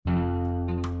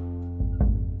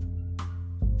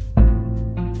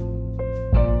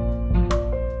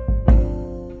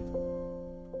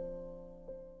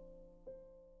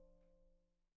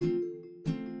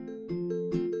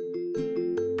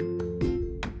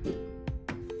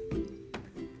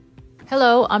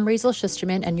Hello, I'm Razel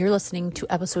Schusterman, and you're listening to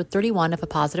episode 31 of A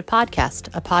Positive Podcast,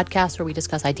 a podcast where we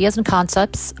discuss ideas and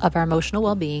concepts of our emotional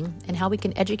well-being and how we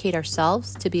can educate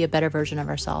ourselves to be a better version of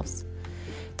ourselves.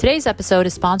 Today's episode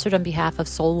is sponsored on behalf of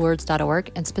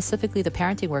soulwords.org and specifically the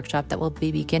parenting workshop that will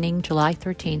be beginning July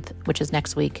 13th, which is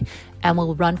next week, and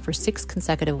will run for 6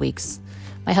 consecutive weeks.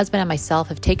 My husband and myself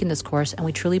have taken this course, and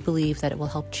we truly believe that it will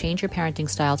help change your parenting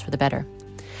styles for the better.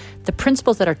 The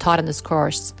principles that are taught in this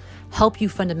course help you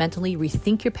fundamentally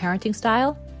rethink your parenting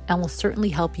style and will certainly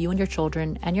help you and your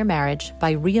children and your marriage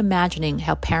by reimagining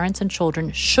how parents and children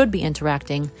should be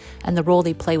interacting and the role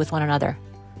they play with one another.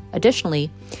 Additionally,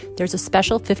 there's a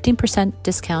special 15%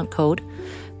 discount code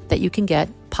that you can get,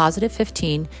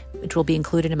 positive15, which will be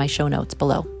included in my show notes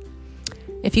below.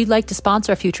 If you'd like to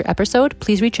sponsor a future episode,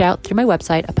 please reach out through my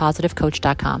website,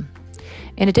 apositivecoach.com.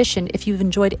 In addition, if you've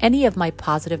enjoyed any of my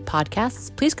positive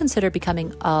podcasts, please consider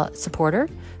becoming a supporter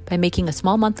by making a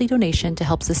small monthly donation to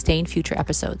help sustain future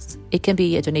episodes. It can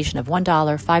be a donation of $1,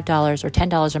 $5, or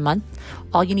 $10 a month.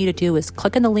 All you need to do is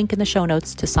click on the link in the show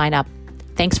notes to sign up.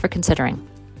 Thanks for considering.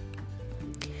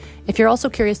 If you're also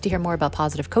curious to hear more about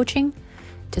positive coaching,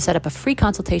 to set up a free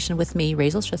consultation with me,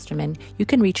 Razel Schusterman, you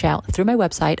can reach out through my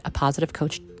website,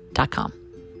 apositivecoach.com.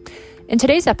 In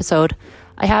today's episode,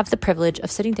 I have the privilege of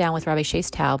sitting down with Rabbi Shais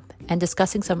Taub and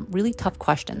discussing some really tough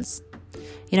questions.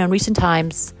 In recent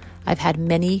times, I've had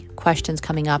many questions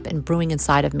coming up and brewing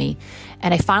inside of me,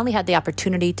 and I finally had the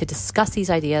opportunity to discuss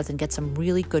these ideas and get some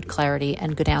really good clarity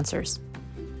and good answers.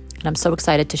 And I'm so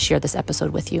excited to share this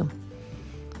episode with you.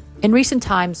 In recent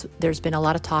times, there's been a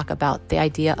lot of talk about the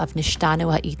idea of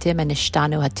nishtanu ha'itim and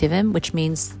nishtanu hativim, which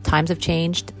means times have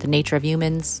changed, the nature of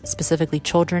humans, specifically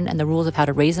children, and the rules of how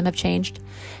to raise them have changed.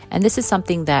 And this is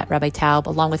something that Rabbi Taub,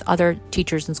 along with other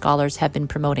teachers and scholars, have been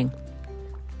promoting.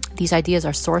 These ideas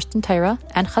are sourced in Torah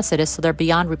and Hasidus, so they're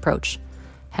beyond reproach.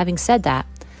 Having said that,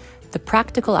 the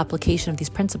practical application of these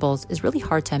principles is really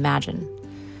hard to imagine.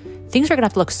 Things are going to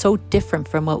have to look so different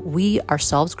from what we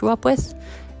ourselves grew up with,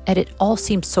 and it all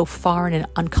seems so foreign and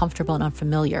uncomfortable and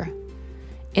unfamiliar.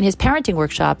 In his parenting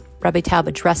workshop, Rabbi Taub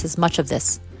addresses much of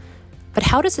this. But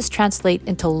how does this translate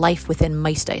into life within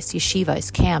maistais,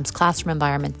 yeshivas, camps, classroom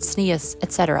environments, snias,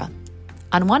 etc.?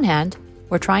 On one hand,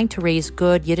 we're trying to raise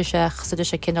good Yiddish,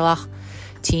 Chassidish, Kinderlach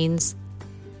teens,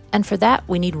 and for that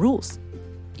we need rules.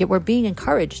 Yet we're being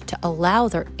encouraged to allow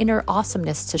their inner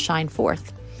awesomeness to shine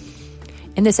forth.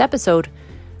 In this episode,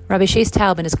 Rabbi Shais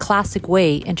Taub, in his classic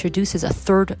way, introduces a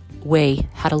third way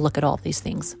how to look at all of these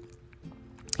things.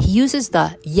 He uses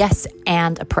the yes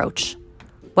and approach.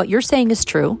 What you're saying is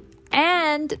true,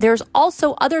 and there's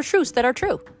also other truths that are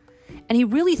true. And he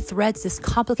really threads this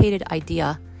complicated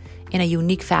idea in a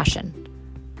unique fashion.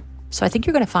 So I think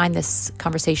you're going to find this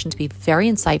conversation to be very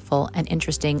insightful and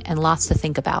interesting and lots to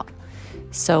think about.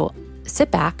 So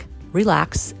sit back,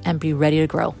 relax, and be ready to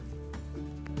grow.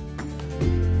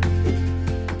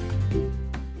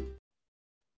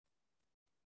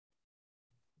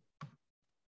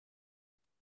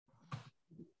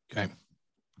 Okay.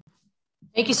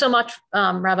 Thank you so much,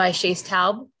 Rabbi Shais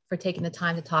Taub, for taking the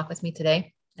time to talk with me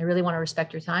today. I really want to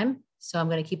respect your time, so I'm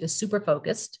going to keep this super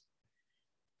focused.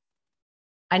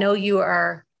 I know you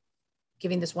are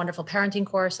giving this wonderful parenting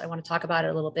course. I want to talk about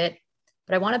it a little bit,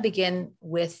 but I want to begin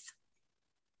with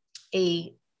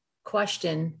a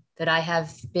question that I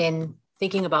have been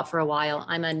thinking about for a while.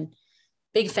 I'm a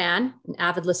big fan, an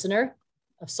avid listener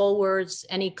of Soul Words,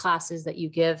 any classes that you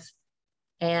give,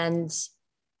 and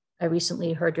I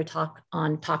recently heard your talk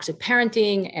on toxic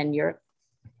parenting and you're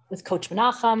with Coach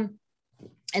Menachem.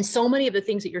 And so many of the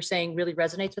things that you're saying really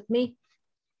resonates with me.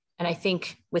 And I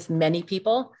think with many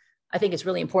people, I think it's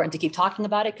really important to keep talking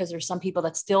about it because there's some people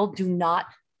that still do not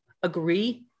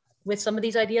agree with some of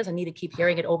these ideas. I need to keep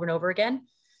hearing it over and over again.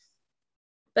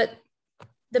 But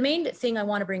the main thing I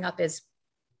want to bring up is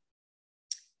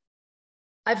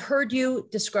I've heard you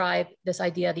describe this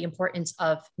idea, the importance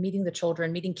of meeting the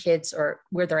children, meeting kids or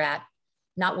where they're at,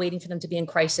 not waiting for them to be in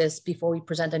crisis before we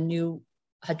present a new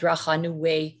hadracha, a new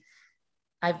way.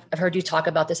 I've heard you talk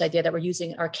about this idea that we're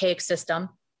using an archaic system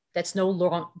that's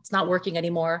it's not working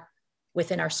anymore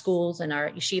within our schools and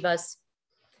our yeshivas.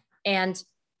 And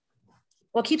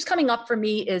what keeps coming up for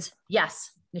me is, yes,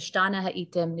 nishtana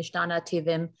ha'itim, nishtana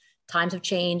tivim, times have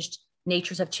changed,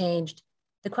 natures have changed.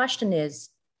 The question is,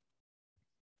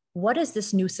 what does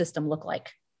this new system look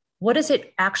like? What does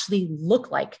it actually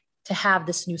look like to have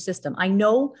this new system? I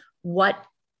know what,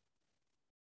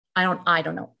 I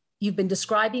don't know. You've been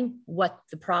describing what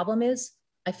the problem is.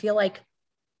 I feel like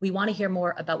we want to hear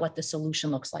more about what the solution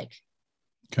looks like.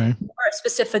 Okay. More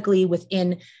specifically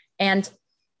within, and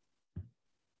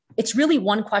it's really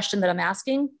one question that I'm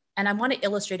asking, And I want to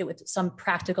illustrate it with some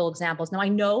practical examples. Now, I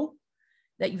know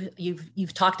that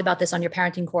you've talked about this on your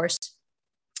parenting course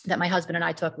that my husband and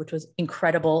I took, which was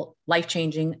incredible,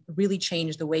 life-changing, really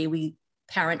changed the way we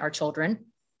parent our children.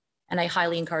 And I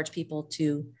highly encourage people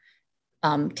to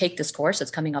take this course. It's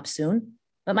coming up soon.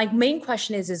 But my main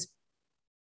question is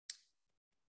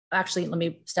actually, let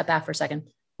me step back for a second.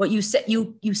 What you say,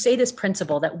 you say this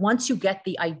principle that once you get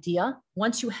the idea,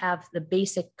 once you have the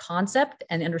basic concept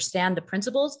and understand the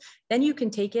principles, then you can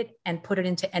take it and put it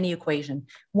into any equation.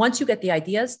 Once you get the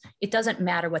ideas, it doesn't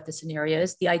matter what the scenario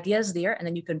is. The idea is there, and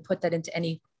then you can put that into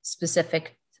any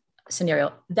specific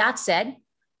scenario. That said,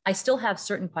 I still have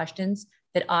certain questions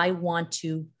that I want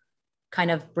to kind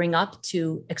of bring up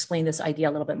to explain this idea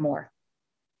a little bit more,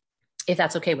 if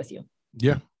that's okay with you.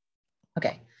 Yeah.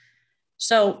 Okay.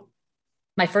 So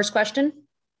my first question,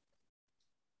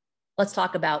 let's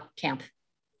talk about camp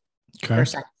for a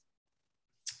second.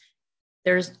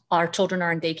 Our children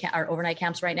are in our overnight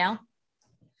camps right now.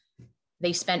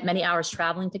 They spent many hours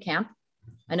traveling to camp.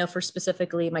 I know for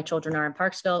specifically, my children are in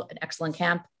Parksville, an excellent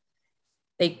camp.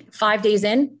 5 days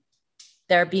in,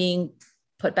 they're being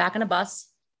put back on a bus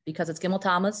because it's Gimel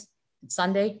Tammuz. It's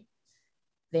Sunday.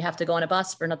 They have to go on a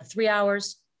bus for another 3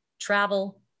 hours,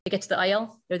 travel. They get to the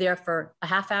aisle. They're there for a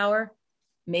half hour.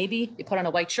 Maybe they put on a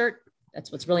white shirt.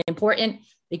 That's what's really important.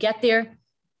 They get there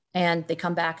and they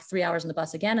come back 3 hours in the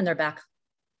bus again, and they're back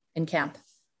in camp.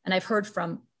 And I've heard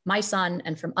from my son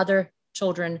and from other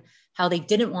children how they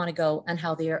didn't want to go and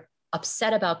how they're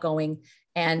upset about going,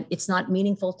 and it's not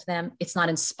meaningful to them. It's not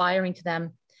inspiring to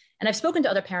them. And I've spoken to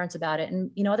other parents about it.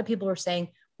 And, other people are saying,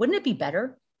 wouldn't it be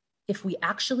better if we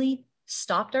actually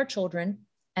stopped our children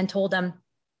and told them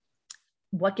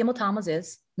what Gimel Tammuz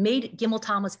is, made Gimel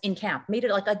Tammuz in camp, made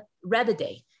it like a Rebbe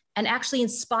day, and actually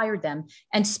inspired them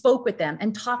and spoke with them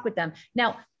and talked with them.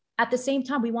 Now, at the same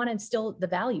time, we want to instill the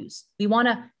values. We want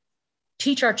to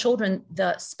teach our children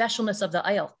the specialness of the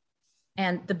aisle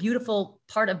and the beautiful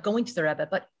part of going to the Rebbe.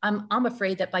 But I'm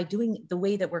afraid that by doing the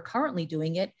way that we're currently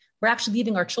doing it, we're actually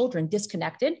leaving our children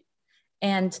disconnected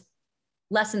and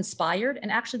less inspired, and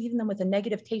actually leaving them with a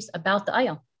negative taste about the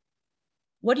aisle.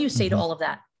 What do you say to all of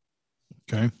that?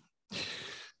 Okay.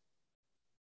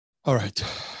 All right.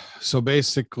 So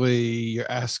basically, you're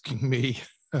asking me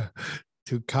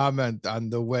to comment on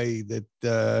the way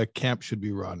that camp should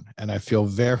be run. And I feel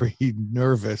very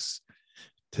nervous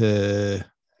to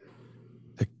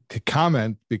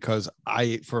comment, because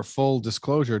I, for full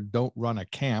disclosure, don't run a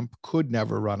camp, could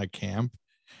never run a camp.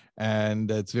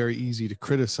 And it's very easy to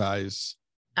criticize.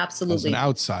 Absolutely. As an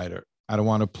outsider. I don't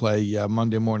want to play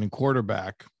Monday morning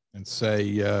quarterback and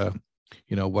say,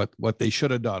 what they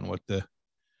should have done, what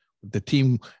the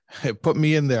team put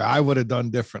me in there, I would have done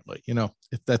differently.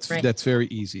 That's right. That's very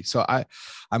easy. So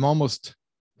I'm almost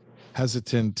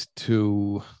hesitant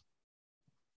to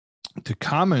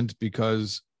comment,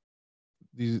 because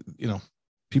these,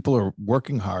 people are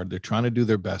working hard. They're trying to do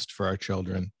their best for our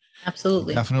children.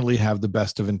 Absolutely. They definitely have the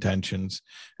best of intentions.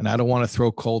 And I don't want to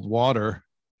throw cold water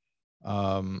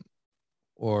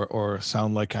or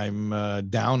sound like I'm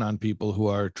down on people who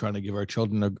are trying to give our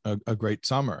children a great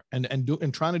summer and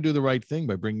trying to do the right thing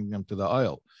by bringing them to the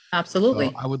aisle. Absolutely.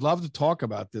 So I would love to talk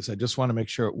about this. I just want to make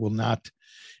sure it will not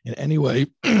in any way,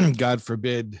 God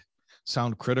forbid,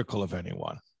 sound critical of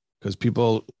anyone, because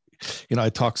people, I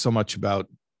talk so much about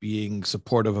being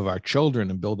supportive of our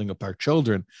children and building up our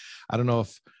children. I don't know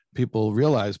if people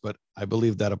realize, but I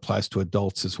believe that applies to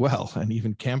adults as well. And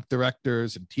even camp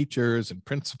directors and teachers and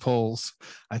principals,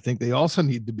 I think they also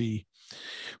need to be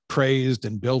praised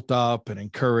and built up and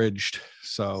encouraged.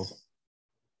 So,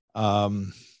 how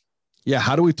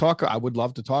do we talk? I would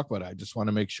love to talk about it. I just want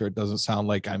to make sure it doesn't sound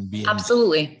like I'm being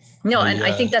absolutely no. And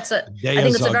I think that's a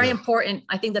very important.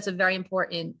 I think that's a very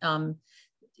important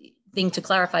thing to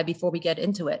clarify before we get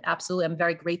into it. Absolutely. I'm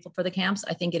very grateful for the camps.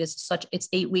 I think it's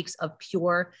 8 weeks of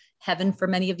pure heaven for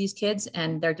many of these kids,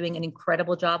 and they're doing an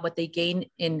incredible job. What they gain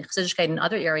in Chassidishkeit and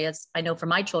other areas, I know for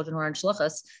my children who are in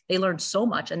Shluchas, they learn so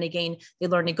much, and they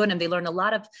learn Nigunim, they learn a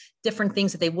lot of different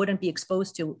things that they wouldn't be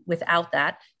exposed to without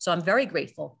that. So I'm very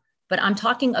grateful. But I'm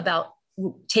talking about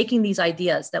taking these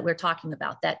ideas that we're talking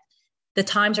about, that the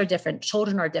times are different,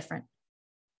 children are different.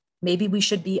 Maybe we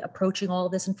should be approaching all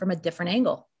of this from a different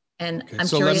angle. And okay, I'm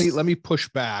curious. Let me push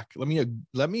back. Let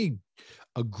me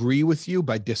agree with you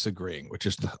by disagreeing, which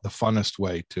is the funnest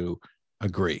way to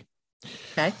agree.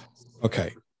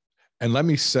 Okay. And let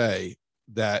me say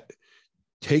that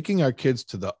taking our kids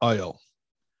to the aisle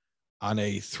on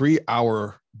a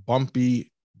 3-hour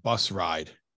bumpy bus ride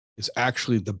is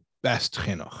actually the best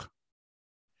chinuch.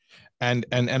 And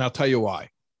I'll tell you why.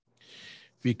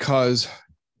 Because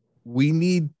we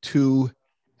need to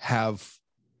have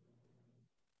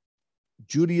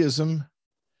Judaism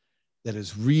that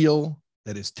is real,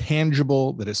 that is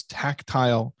tangible, that is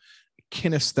tactile,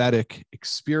 kinesthetic,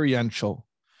 experiential.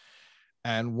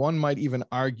 And one might even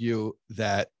argue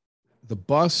that the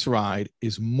bus ride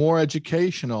is more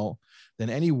educational than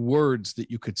any words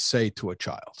that you could say to a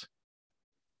child.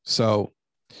 So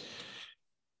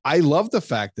I love the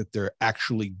fact that they're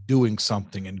actually doing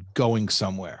something and going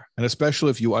somewhere. And especially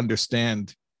if you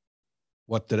understand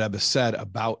what the Rebbe said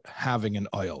about having an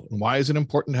oil. And why is it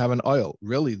important to have an oil?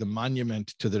 Really, the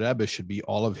monument to the Rebbe should be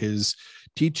all of his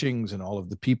teachings and all of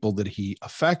the people that he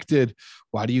affected.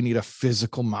 Why do you need a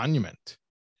physical monument?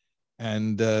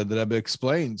 And the Rebbe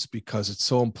explains, because it's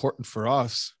so important for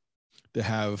us to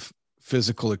have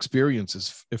physical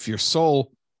experiences. If your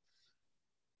soul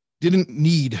didn't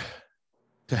need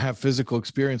to have physical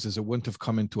experiences, it wouldn't have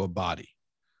come into a body.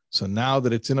 So now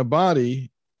that it's in a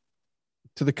body,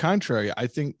 to the contrary, I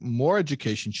think more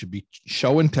education should be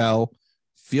show and tell,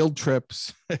 field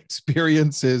trips,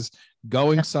 experiences,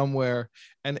 going somewhere.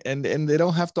 And they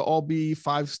don't have to all be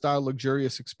 5-star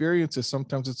luxurious experiences.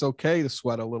 Sometimes it's okay to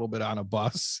sweat a little bit on a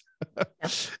bus.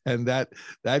 And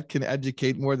that can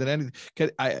educate more than anything.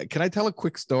 Can I tell a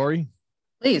quick story?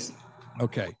 Please.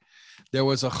 Okay. There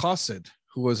was a chassid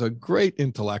who was a great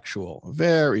intellectual,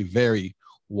 very, very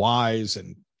wise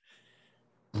and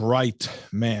bright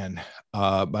man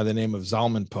by the name of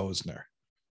Zalman Posner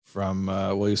from,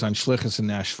 he was on Shlichus in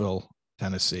Nashville,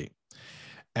 Tennessee.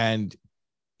 And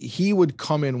he would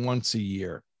come in once a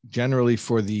year, generally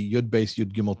for the Yud Beis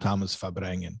Yud Gimel Tammuz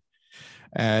Farbrengen.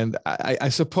 And I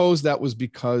suppose that was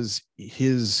because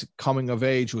his coming of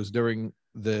age was during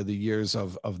the years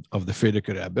of the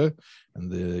Frierdiker Rebbe,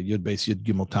 and the Yud Beis Yud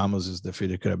Gimel Tammuz is the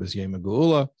Frierdiker Rebbe's Yom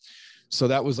Geula. So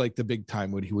that was like the big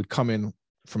time when he would come in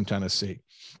from Tennessee.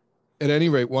 At any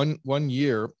rate, one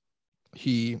year,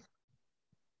 he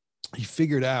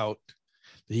figured out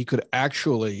that he could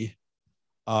actually,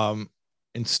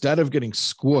 instead of getting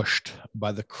squished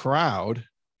by the crowd,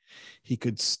 he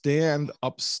could stand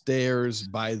upstairs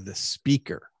by the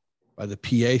speaker, by the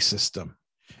PA system,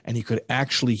 and he could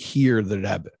actually hear the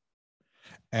Rebbe.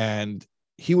 And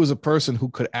he was a person who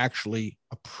could actually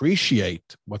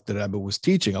appreciate what the Rebbe was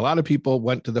teaching. A lot of people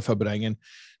went to the Farbrengen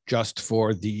just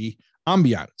for the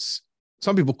ambiance.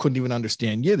 Some people couldn't even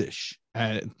understand Yiddish.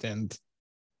 And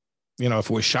you know, if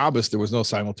it was Shabbos, there was no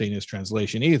simultaneous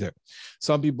translation either.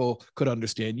 Some people could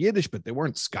understand Yiddish, but they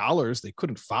weren't scholars. They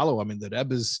couldn't follow. I mean, the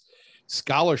Rebbe's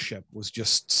scholarship was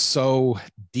just so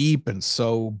deep and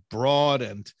so broad,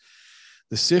 and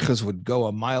the sichas would go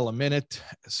a mile a minute.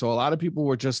 So a lot of people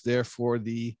were just there for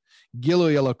the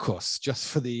Gilui Elokus, just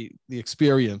for the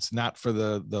experience, not for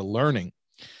the learning.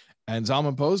 And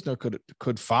Zalman Posner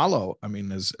could follow. I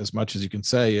mean, as much as you can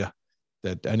say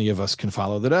that any of us can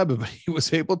follow the Rebbe, but he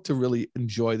was able to really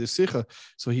enjoy the Sikha.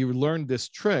 So he learned this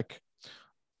trick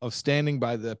of standing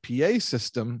by the PA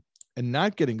system and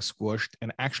not getting squished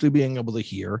and actually being able to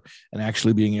hear and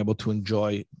actually being able to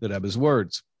enjoy the Rebbe's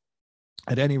words.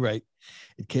 At any rate,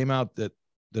 it came out that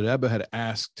the Rebbe had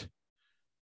asked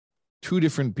 2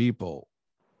 different people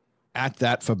at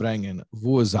that Farbrengen,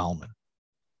 wo is Zalman?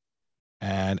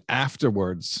 And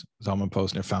afterwards, Zalman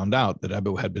Posner found out that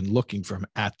Rebbe had been looking for him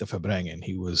at the Farbrengen.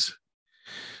 He was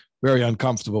very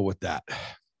uncomfortable with that.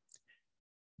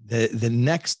 The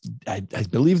next, I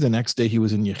believe the next day he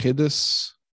was in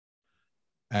Yechidus,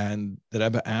 and the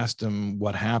Rebbe asked him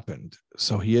what happened.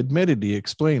 So he admitted, he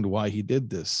explained why he did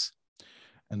this.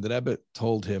 And the Rebbe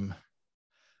told him,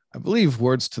 I believe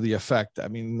words to the effect. I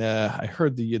mean, I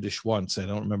heard the Yiddish once. I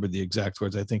don't remember the exact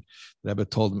words. I think the Rebbe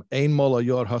told him, Ein mola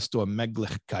yor hast du a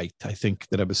meglichkeit. I think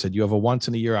the Rebbe said, you have a once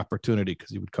in a year opportunity, because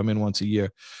he would come in once a year.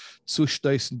 Zu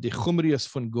steisen die chumrias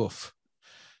von Guf.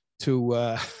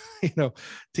 To,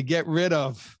 to get rid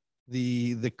of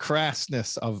the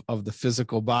crassness of the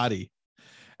physical body.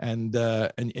 And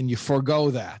you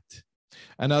forego that.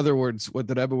 In other words, what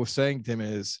the Rebbe was saying to him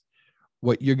is,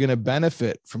 what you're going to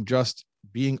benefit from just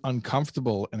being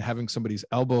uncomfortable and having somebody's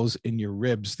elbows in your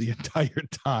ribs the entire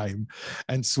time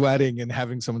and sweating and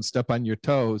having someone step on your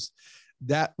toes,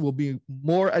 that will be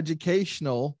more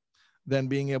educational than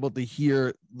being able to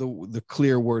hear the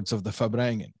clear words of the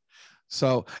Farbrengen.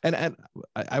 So, and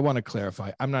I want to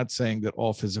clarify, I'm not saying that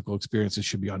all physical experiences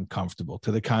should be uncomfortable.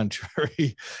 To the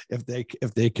contrary,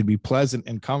 if they can be pleasant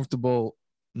and comfortable,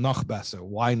 noch besser.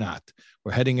 Why not?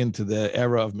 We're heading into the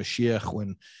era of Mashiach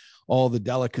when all the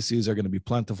delicacies are going to be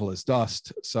plentiful as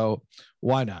dust. So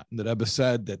why not? And the Rebbe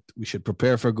said that we should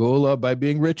prepare for Geula by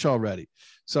being rich already.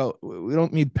 So we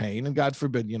don't need pain. And God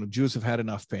forbid, Jews have had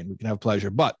enough pain. We can have pleasure.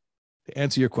 But to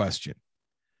answer your question,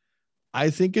 I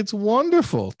think it's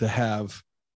wonderful to have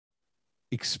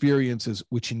experiences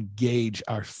which engage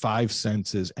our five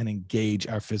senses and engage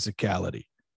our physicality.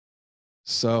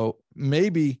 So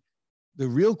maybe the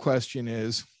real question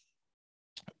is,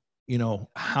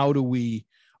 how do we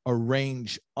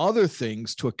arrange other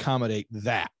things to accommodate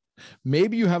that?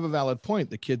 Maybe you have a valid point.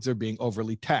 The kids are being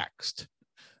overly taxed.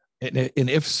 And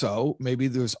if so, maybe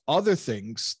there's other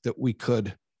things that we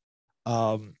could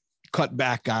cut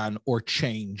back on or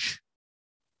change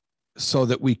so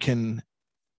that we can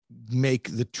make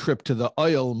the trip to the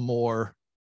aisle more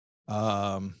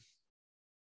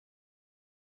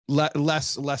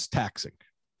less taxing.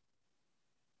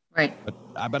 Right.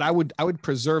 But I would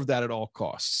preserve that at all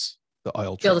costs. The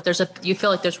aisle trip. You feel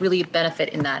like there's really a benefit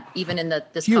in that, even in the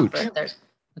discomfort. Huge. There's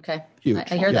okay. Huge.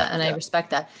 I hear that, and I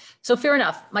respect that. So fair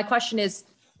enough. My question is,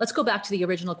 let's go back to the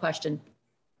original question,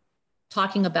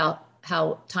 talking about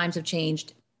how times have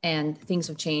changed and things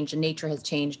have changed and nature has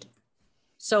changed.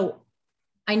 So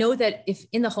I know that if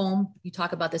in the home you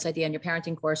talk about this idea in your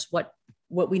parenting course, what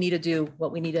we need to do,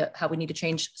 how we need to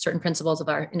change certain principles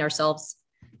in ourselves,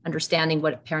 understanding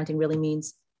what parenting really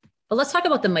means. But let's talk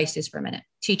about the maesters for a minute.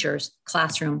 Teachers,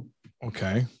 classroom.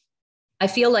 Okay. I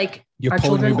feel like you're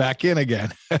pulling me back in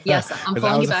again. Yes, I'm pulling you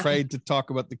back. I was afraid to talk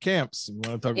about the camps. You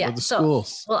want to talk about the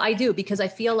schools? Well, I do, because I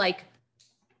feel like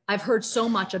I've heard so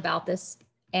much about this,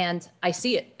 and I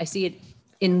see it. I see it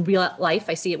in real life.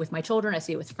 I see it with my children. I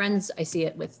see it with friends. I see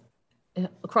it with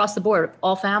across the board.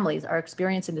 All families are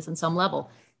experiencing this on some level,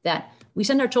 that we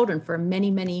send our children for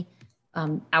many, many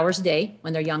hours a day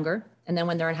when they're younger. And then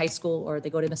when they're in high school or they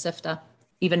go to Masifta,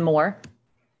 even more.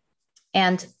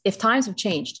 And if times have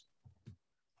changed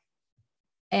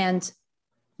and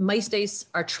maesters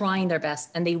are trying their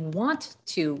best and they want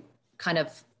to kind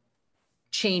of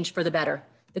change for the better,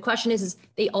 the question is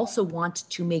they also want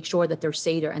to make sure that there's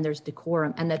seder and there's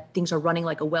decorum and that things are running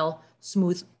like a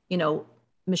smooth,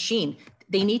 machine.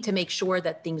 They need to make sure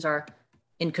that things are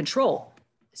in control.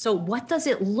 So what does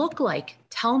it look like?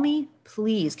 Tell me,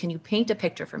 please, can you paint a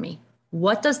picture for me?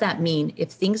 What does that mean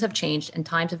if things have changed and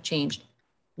times have changed?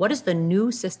 What is the new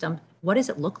system? What does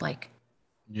it look like?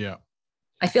 Yeah.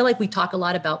 I feel like we talk a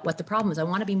lot about what the problem is. I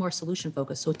want to be more solution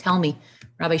focused. So tell me,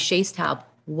 Rabbi Shais Taub,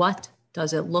 what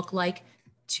does it look like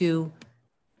to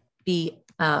be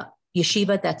a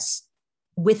yeshiva that's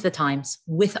with the times,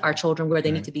 with our children, where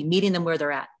they need to be, meeting them where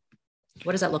they're at?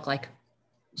 What does that look like?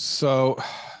 So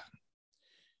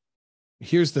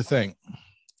here's the thing.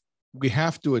 We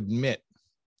have to admit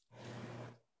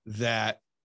that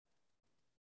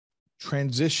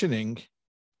transitioning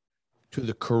to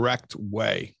the correct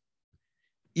way,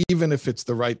 even if it's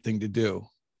the right thing to do,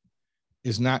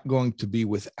 is not going to be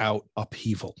without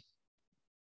upheaval.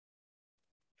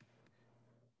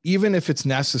 Even if it's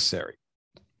necessary,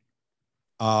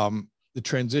 the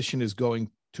transition is going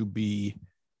to be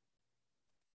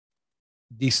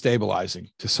destabilizing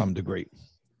to some degree.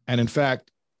 And in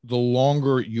fact, the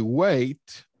longer you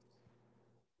wait,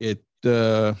 it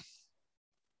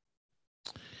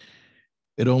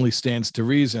only stands to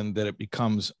reason that it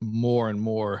becomes more and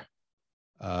more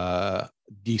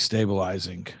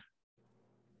destabilizing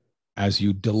as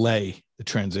you delay the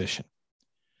transition.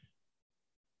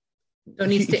 So it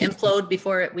needs to implode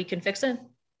before we can fix it?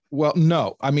 Well,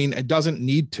 no. I mean, it doesn't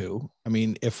need to. I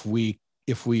mean, if we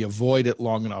avoid it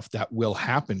long enough, that will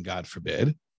happen, God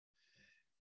forbid.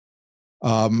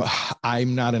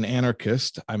 I'm not an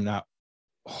anarchist. I'm not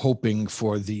hoping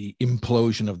for the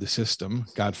implosion of the system,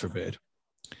 God forbid.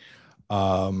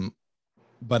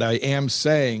 But I am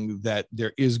saying that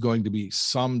there is going to be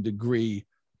some degree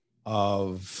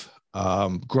of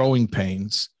growing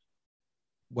pains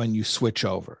when you switch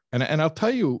over. And I'll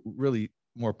tell you really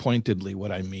more pointedly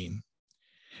what I mean.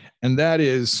 And that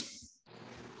is,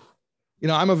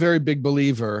 I'm a very big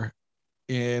believer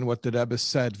in what the Rebbe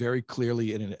said very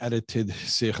clearly in an edited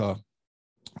Sicha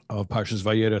of Parshas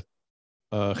Vayera,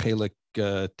 Chelik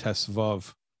Tes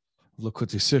Vav,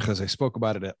 L'Kutei Sichas. I spoke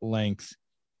about it at length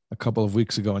a couple of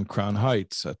weeks ago in Crown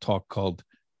Heights, a talk called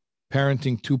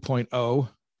Parenting 2.0,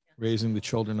 Raising the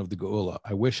Children of the Geula.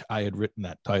 I wish I had written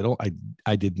that title.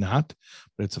 I did not,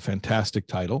 but it's a fantastic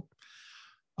title.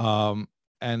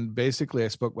 And basically I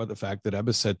spoke about the fact that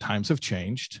Rebbe said times have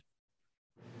changed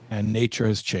and nature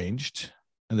has changed,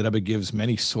 and that Rebbe gives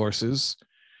many sources,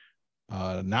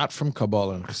 not from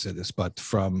Kabbalah and Chassidus, but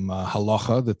from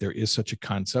Halacha, that there is such a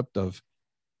concept of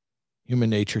human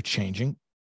nature changing.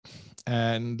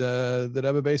 And the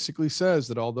Rebbe basically says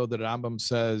that although the Rambam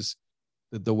says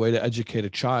that the way to educate a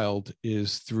child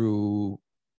is through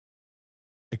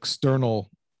external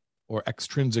or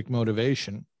extrinsic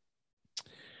motivation,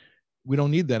 we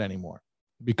don't need that anymore.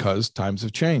 because times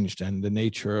have changed and the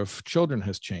nature of children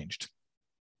has changed.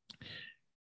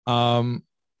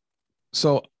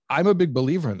 So I'm a big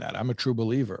believer in that. I'm a true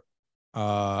believer.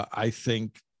 I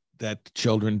think that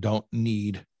children don't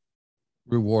need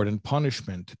reward and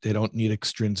punishment. They don't need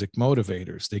extrinsic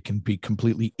motivators. They can be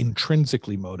completely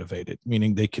intrinsically motivated,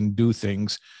 meaning they can do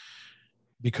things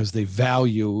because they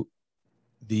value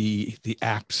the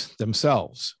acts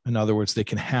themselves. In other words, they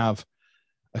can have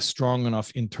a strong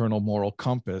enough internal moral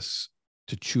compass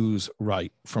to choose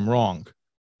right from wrong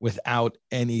without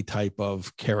any type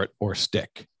of carrot or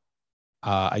stick.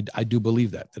 I do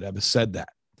believe that Rebbe said that.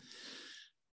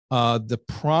 The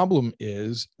problem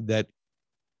is that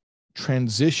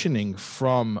transitioning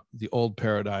from the old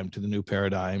paradigm to the new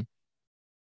paradigm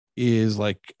is,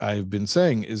 like I've been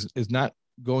saying, is not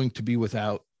going to be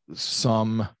without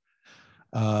some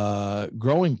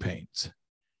growing pains.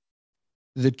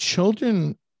 The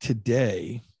children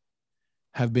today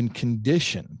have been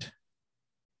conditioned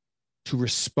to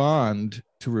respond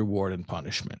to reward and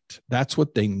punishment. That's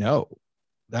what they know.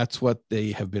 That's what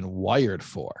they have been wired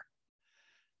for.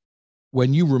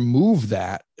 When you remove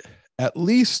that, at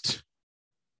least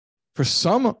for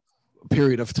some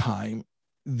period of time,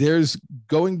 there's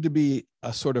going to be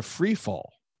a sort of free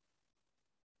fall.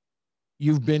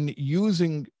 You've been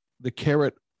using the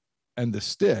carrot and the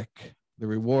stick, the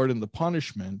reward and the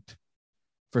punishment,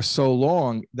 for so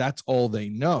long, that's all they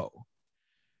know.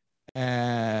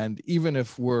 And even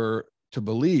if we're to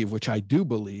believe, which I do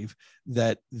believe,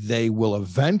 that they will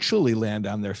eventually land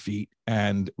on their feet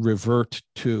and revert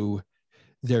to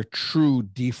their true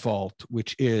default,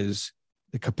 which is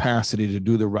the capacity to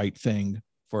do the right thing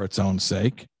for its own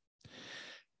sake,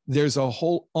 there's a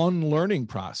whole unlearning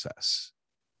process.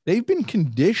 They've been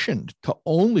conditioned to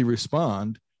only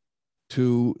respond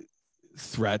to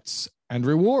threats and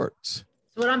rewards.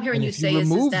 So what I'm hearing you say is, if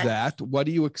you remove that, what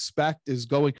do you expect is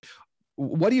going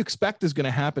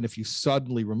to happen if you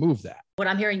suddenly remove that? What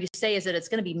I'm hearing you say is that it's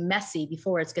going to be messy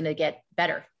before it's going to get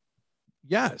better.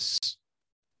 Yes,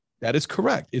 that is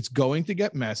correct. It's going to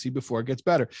get messy before it gets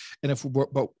better. And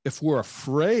if we're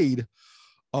afraid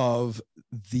of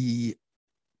the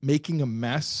making a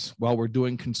mess while we're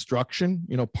doing construction,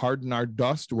 pardon our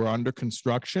dust, we're under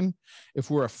construction. If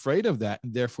we're afraid of that,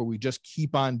 and therefore we just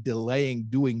keep on delaying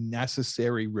doing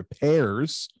necessary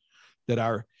repairs that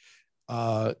are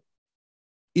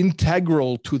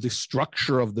integral to the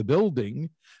structure of the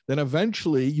building, then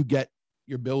eventually you get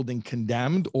your building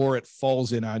condemned or it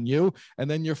falls in on you. And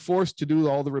then you're forced to do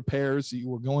all the repairs that you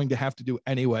were going to have to do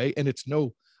anyway. And it's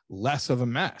no less of a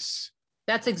mess.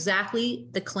 That's exactly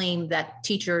the claim that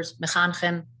teachers,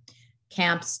 mechanchim,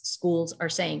 camps, schools are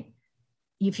saying.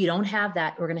 If you don't have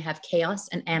that, we're going to have chaos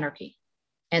and anarchy.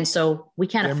 And so we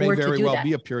can't afford to do that. There may very well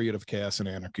be a period of chaos and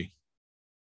anarchy.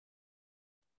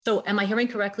 So am I hearing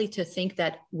correctly to think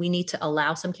that we need to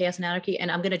allow some chaos and anarchy?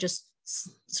 And I'm going to just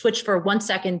switch for 1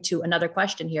 second to another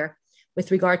question here with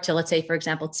regard to, let's say, for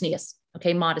example, tznius,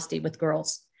 okay, modesty with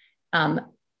girls.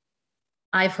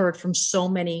 I've heard from so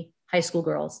many high school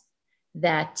girls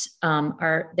that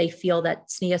they feel that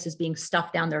tznius is being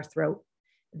stuffed down their throat.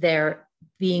 They're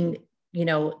being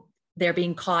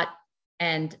caught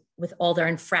and with all their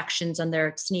infractions on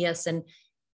their tznius, and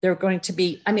they're going to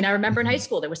be, I remember in high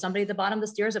school, there was somebody at the bottom of the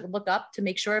stairs that would look up to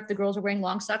make sure if the girls were wearing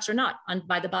long socks or not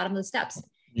by the bottom of the steps.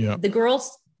 Yeah. The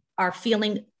girls are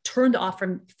feeling turned off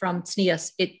from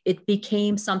tznius. It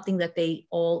became something that they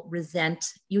all resent.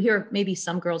 You hear maybe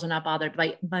some girls are not bothered,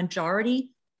 but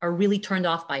majority are really turned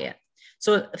off by it.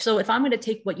 So if I'm going to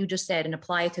take what you just said and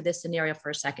apply it to this scenario for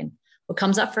a second, what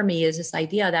comes up for me is this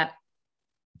idea that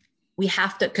we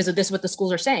have to, because of this, what the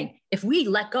schools are saying, if we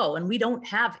let go and we don't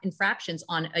have infractions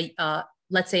on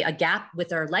let's say a gap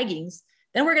with our leggings,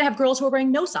 then we're going to have girls who are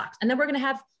wearing no socks. And then we're going to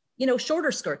have,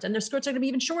 shorter skirts, and their skirts are going to be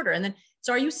even shorter. And then,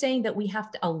 so are you saying that we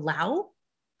have to allow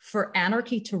for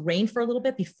anarchy to reign for a little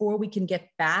bit before we can get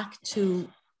back to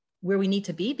where we need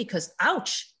to be? Because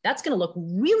ouch, that's going to look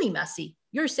really messy.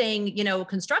 You're saying,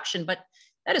 construction, but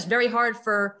that is very hard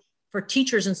for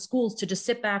teachers and schools to just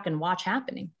sit back and watch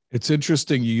happening. It's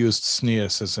interesting you used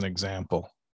tznius as an example,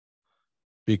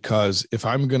 because if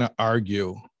I'm going to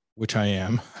argue, which I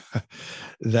am,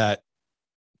 that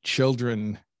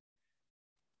children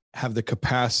have the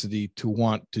capacity to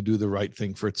want to do the right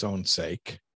thing for its own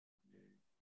sake,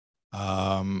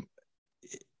 the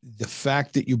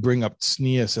fact that you bring up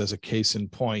tznius as a case in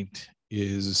point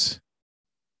is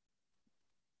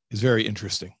very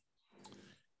interesting.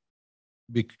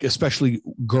 Especially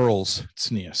girls'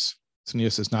 tznius.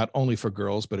 Tznius is not only for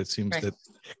girls, but it seems that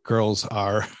girls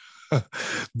are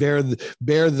bear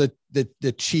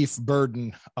the chief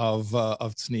burden of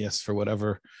tznius for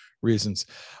whatever reasons.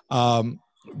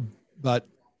 But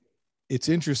it's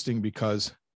interesting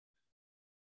because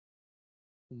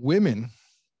women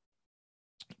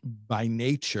by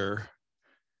nature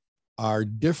are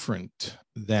different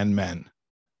than men.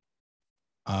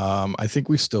 I think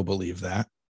we still believe that.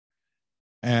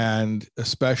 And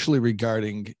especially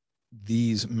regarding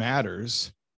these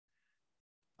matters,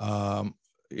 the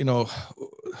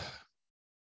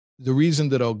reason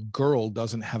that a girl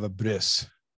doesn't have a bris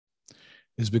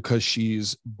is because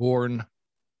she's born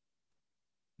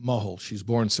mohel, she's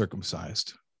born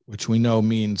circumcised, which we know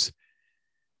means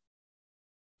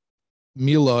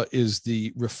Mila is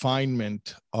the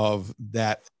refinement of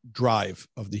that drive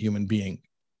of the human being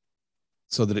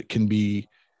so that it can be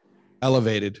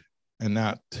elevated and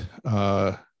not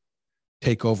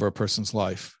take over a person's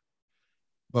life.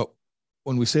 But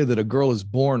when we say that a girl is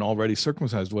born already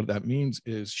circumcised, what that means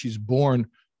is she's born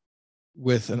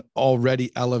with an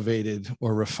already elevated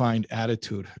or refined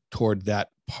attitude toward that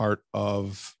part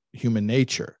of human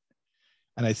nature.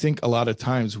 And I think a lot of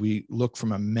times we look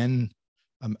from a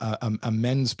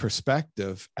men's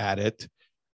perspective at it,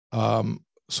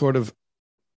 sort of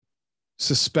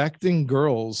suspecting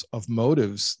girls of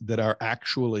motives that are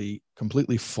actually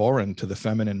completely foreign to the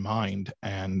feminine mind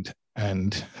and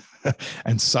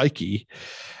psyche.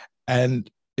 And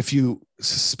if you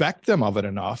suspect them of it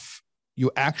enough,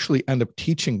 you actually end up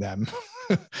teaching them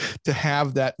to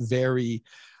have that very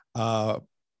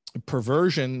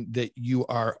perversion that you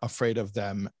are afraid of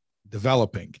them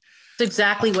developing. It's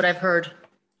exactly what I've heard.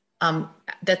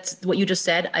 That's what you just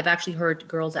said. I've actually heard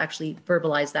girls actually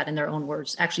verbalize that in their own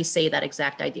words, actually say that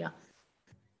exact idea.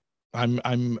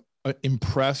 I'm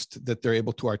impressed that they're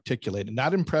able to articulate it.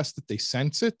 Not impressed that they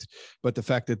sense it, but the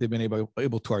fact that they've been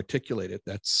able to articulate it,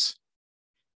 that's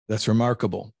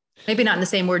remarkable. Maybe not in the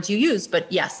same words you use,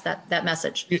 but yes, that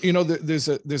message.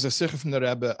 There's a sikh from the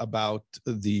Rebbe about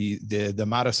the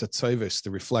Maras Hatzovis,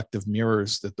 the reflective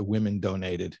mirrors that the women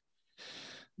donated.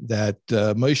 That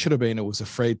Moshe Rabbeinu was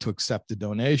afraid to accept the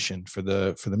donation for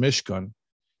the Mishkan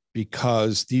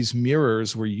because these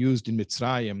mirrors were used in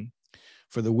Mitzrayim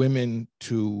for the women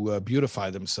to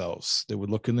beautify themselves. They would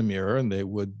look in the mirror and they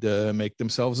would make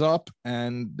themselves up,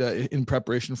 and in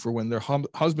preparation for when their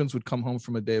husbands would come home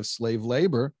from a day of slave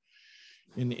labor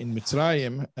in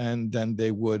Mitzrayim, and then they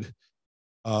would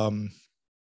I'm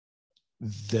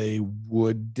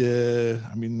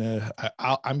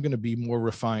going to be more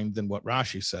refined than what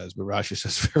Rashi says, but Rashi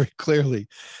says very clearly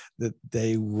that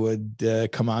they would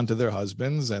come on to their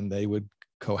husbands and they would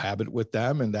cohabit with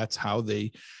them, and that's how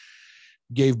they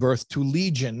gave birth to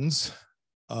legions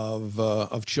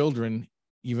of children,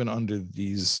 even under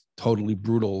these totally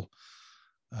brutal,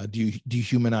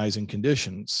 dehumanizing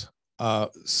conditions.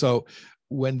 So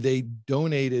when they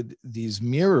donated these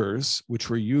mirrors, which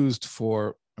were used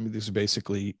for, these are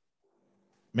basically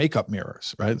makeup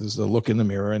mirrors, right? This is a look in the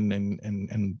mirror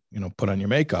and put on your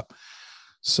makeup.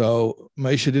 So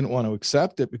Moshe didn't want to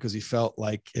accept it because he felt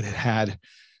like it had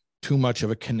too much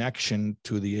of a connection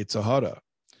to the Yetzer Hara.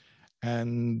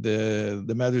 And the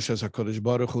Medrash as HaKadosh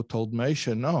Baruch Hu told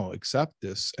Moshe, no, accept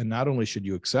this. And not only should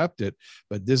you accept it,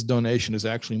 but this donation is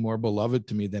actually more beloved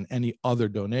to me than any other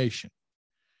donation.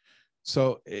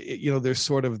 So, there's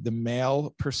sort of the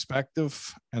male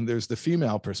perspective and there's the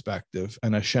female perspective.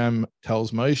 And Hashem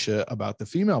tells Moshe about the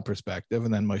female perspective.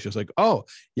 And then Moshe's like, oh,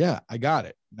 yeah, I got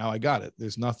it. Now I got it.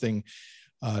 There's nothing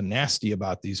nasty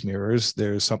about these mirrors.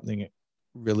 There's something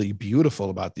really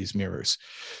beautiful about these mirrors.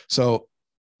 So,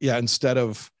 yeah, instead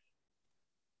of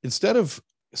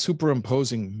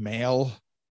superimposing male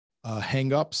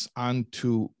hang-ups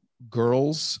onto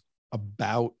girls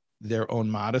about their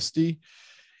own modesty,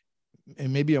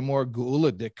 and maybe a more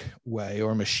Geuladik way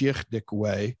or Mashiachdik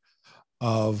way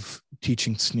of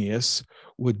teaching tznius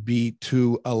would be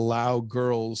to allow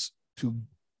girls to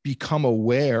become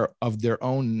aware of their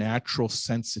own natural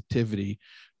sensitivity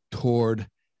toward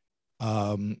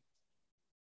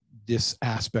this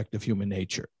aspect of human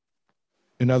nature.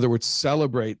 In other words,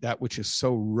 celebrate that which is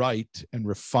so right and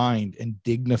refined and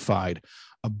dignified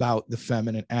about the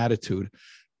feminine attitude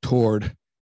toward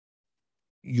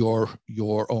your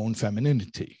own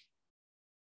femininity,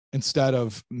 instead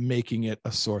of making it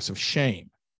a source of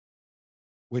shame,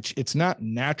 which it's not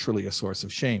naturally a source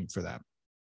of shame for them.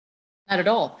 Not at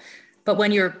all. But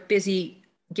when you're busy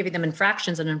giving them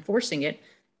infractions and enforcing it,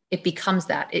 it becomes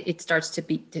that. It starts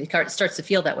to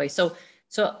feel that way. So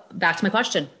back to my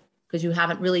question, because you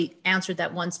haven't really answered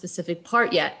that one specific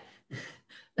part yet.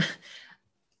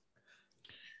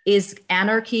 Is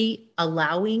anarchy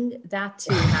allowing that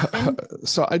to happen?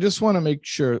 So I just want to make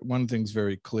sure one thing's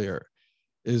very clear,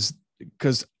 is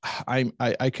because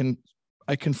I can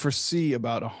foresee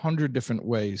about 100 different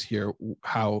ways here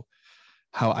how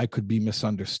I could be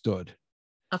misunderstood.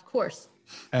 Of course.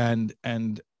 And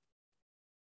I'm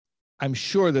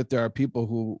sure that there are people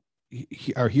who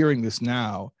are hearing this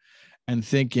now and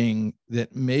thinking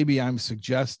that maybe I'm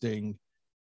suggesting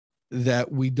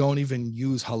that we don't even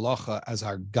use halacha as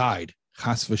our guide.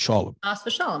 Chas v'shalom. Chas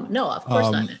v'shalom. No, of course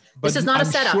not. This is not a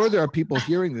setup. I'm sure there are people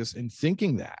hearing this and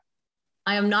thinking that.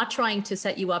 I am not trying to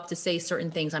set you up to say certain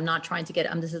things. I'm not trying to get,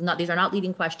 these are not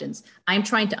leading questions. I'm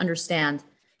trying to understand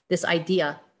this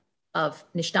idea of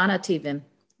nishtana tivim.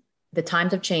 The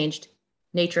times have changed,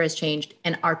 nature has changed,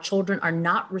 and our children are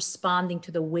not responding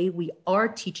to the way we are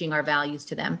teaching our values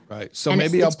to them. Right. So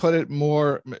maybe I'll put it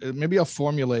more, maybe I'll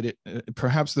formulate it.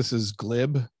 Perhaps this is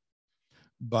glib,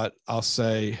 but I'll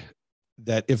say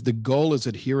that if the goal is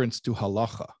adherence to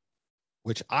halacha,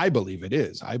 which I believe it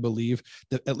is, I believe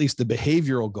that at least the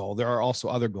behavioral goal, there are also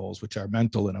other goals, which are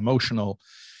mental and emotional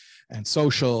and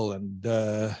social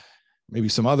and maybe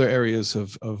some other areas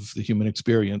of the human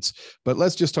experience. But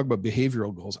let's just talk about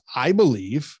behavioral goals. I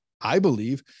believe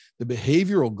the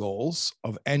behavioral goals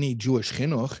of any Jewish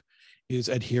chinuch is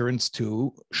adherence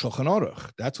to Shulchan Aruch.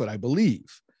 That's what I believe.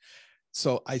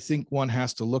 So I think one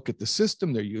has to look at the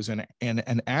system they're using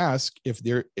and ask if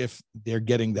they're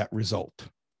getting that result.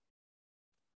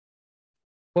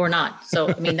 Or not.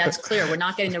 So, I mean, that's clear. We're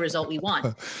not getting the result we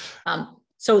want.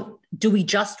 So do we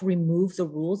just remove the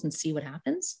rules and see what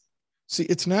happens? See,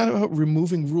 it's not about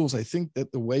removing rules. I think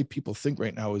that the way people think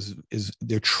right now is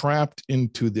they're trapped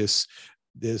into this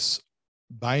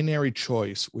binary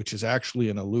choice, which is actually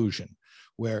an illusion,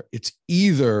 where it's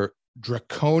either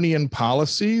draconian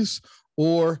policies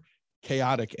or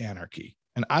chaotic anarchy.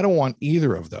 And I don't want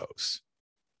either of those.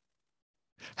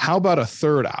 How about a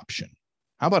third option?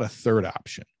 Tell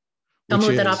me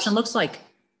what that option looks like.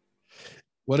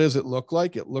 What does it look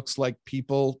like? It looks like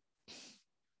people,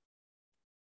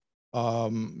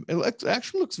 it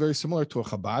actually looks very similar to a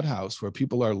Chabad house where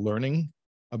people are learning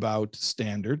about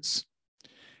standards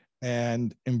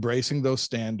and embracing those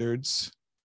standards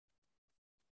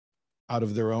out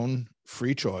of their own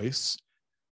free choice,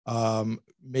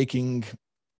 making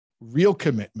real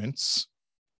commitments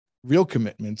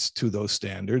to those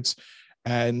standards,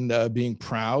 and being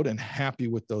proud and happy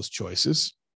with those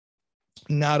choices.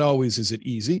 Not always is it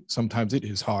easy. Sometimes it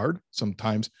is hard.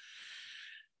 Sometimes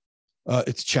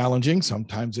it's challenging.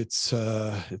 Sometimes it's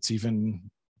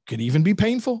could even be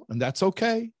painful, and that's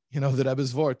okay. You know, the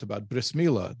Rebbe's Vort about bris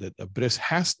milah, that a bris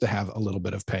has to have a little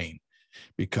bit of pain,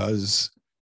 because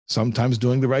sometimes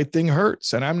doing the right thing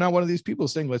hurts. And I'm not one of these people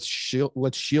saying let's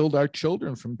shield our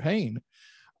children from pain.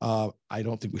 I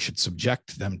don't think we should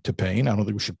subject them to pain. I don't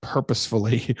think we should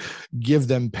purposefully give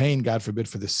them pain, God forbid,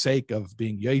 for the sake of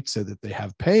being yotze that they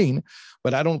have pain.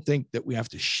 But I don't think that we have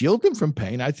to shield them from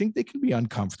pain. I think they can be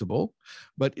uncomfortable.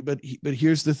 But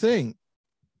here's the thing.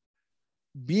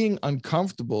 Being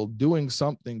uncomfortable doing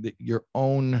something that your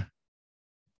own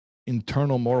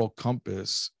internal moral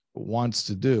compass wants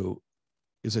to do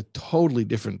is a totally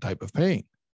different type of pain.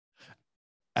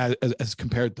 As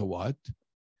compared to what?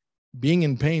 Being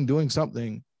in pain, doing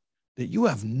something that you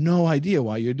have no idea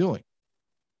why you're doing.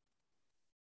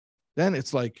 Then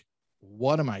it's like,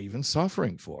 what am I even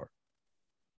suffering for?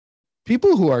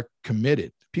 People who are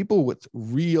committed, people with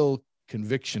real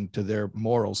conviction to their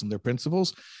morals and their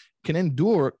principles can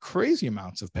endure crazy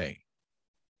amounts of pain.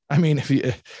 I mean, if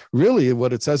you really,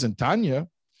 what it says in Tanya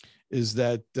is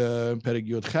that Perek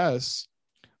Yud Ches,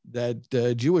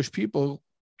 that Jewish people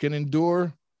can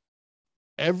endure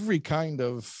every kind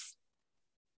of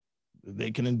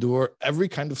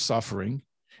suffering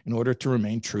in order to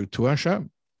remain true to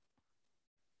Hashem.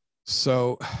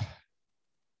 So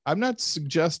I'm not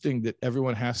suggesting that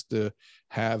everyone has to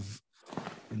have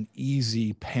an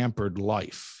easy, pampered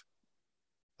life.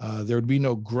 There would be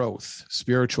no growth,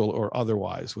 spiritual or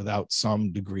otherwise, without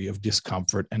some degree of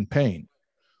discomfort and pain.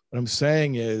 What I'm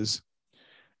saying is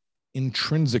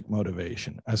intrinsic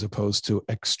motivation as opposed to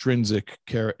extrinsic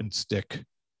carrot and stick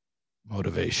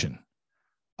motivation.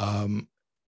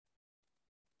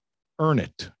 Earn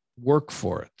it, work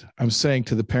for it. I'm saying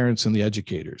to the parents and the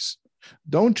educators,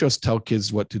 don't just tell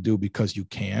kids what to do because you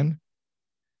can.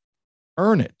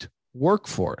 Earn it, work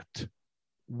for it,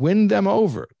 win them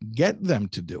over, get them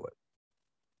to do it,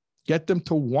 get them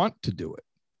to want to do it,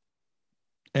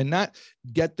 and not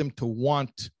get them to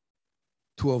want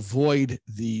to avoid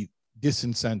the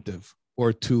disincentive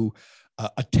or to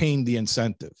attain the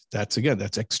incentive. That's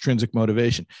extrinsic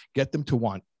motivation. Get them to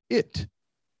want it.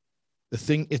 the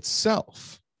thing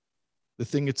itself.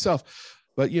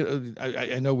 But,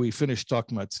 I know we finished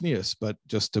talking about tznius, but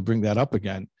just to bring that up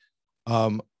again,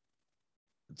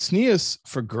 tznius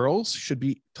for girls should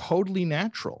be totally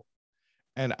natural.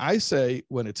 And I say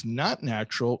when it's not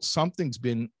natural, something's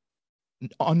been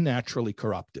unnaturally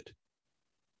corrupted.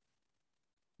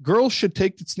 Girls should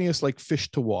take the tznius like fish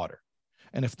to water.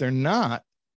 And if they're not,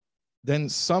 then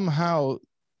somehow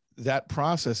that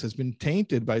process has been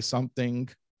tainted by something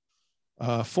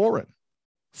foreign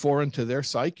to their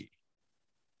psyche.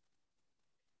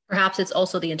 Perhaps it's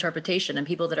also the interpretation, and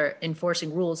people that are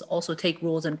enforcing rules also take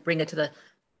rules and bring it to the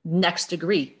next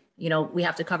degree. We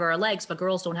have to cover our legs, but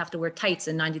girls don't have to wear tights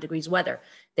in 90 degrees weather.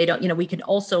 They don't, we can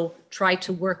also try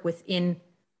to work within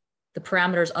the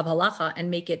parameters of halacha and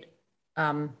make it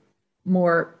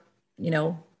more,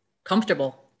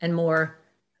 comfortable and more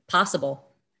possible.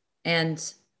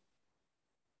 And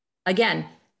again,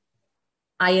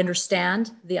 I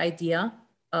understand the idea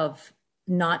of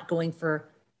not going for,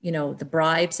 the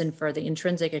bribes and for the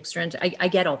intrinsic, extrinsic. I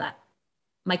get all that.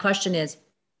 My question is,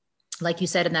 like you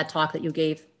said in that talk that you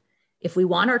gave, if we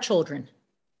want our children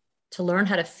to learn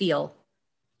how to feel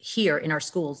here in our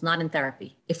schools, not in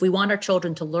therapy, if we want our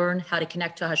children to learn how to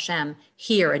connect to Hashem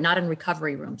here and not in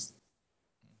recovery rooms,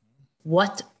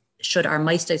 what should our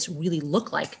maestros really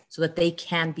look like so that they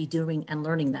can be doing and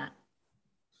learning that?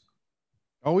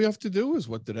 All we have to do is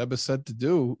what the Rebbe said to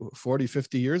do 40,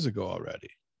 50 years ago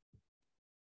already.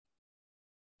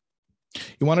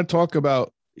 You want to talk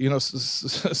about,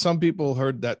 some people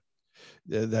heard that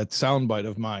soundbite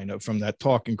of mine from that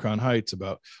talk in Crown Heights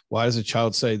about why does a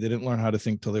child say they didn't learn how to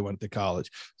think till they went to college.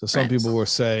 So some people were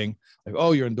saying like,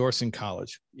 oh, you're endorsing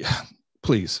college. Yeah,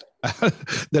 please.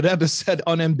 The Rebbe said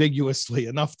unambiguously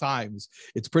enough times.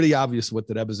 It's pretty obvious what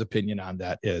the Rebbe's opinion on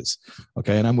that is.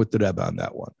 Okay. And I'm with the Rebbe on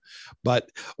that one.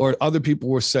 Or other people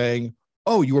were saying,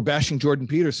 oh, you were bashing Jordan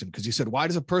Peterson because you said, why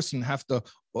does a person have to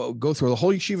go through the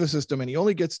whole yeshiva system and he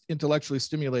only gets intellectually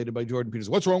stimulated by Jordan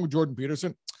Peterson? What's wrong with Jordan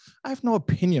Peterson? I have no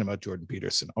opinion about Jordan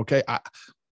Peterson. Okay. I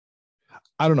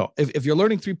don't know. If you're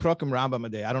learning 3 Prakim Rambam a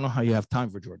day, I don't know how you have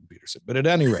time for Jordan Peterson, but at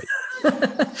any rate.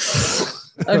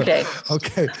 Okay.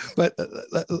 Okay. But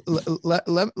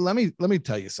let me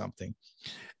tell you something.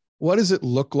 What does it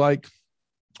look like?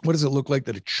 What does it look like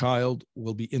that a child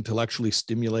will be intellectually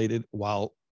stimulated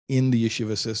while in the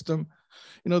yeshiva system?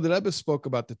 The Rebbe spoke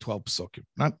about the 12 psukim.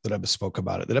 Not the Rebbe spoke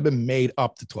about it. The Rebbe made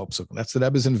up the 12 psukim. That's the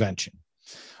Rebbe's invention.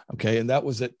 Okay. And that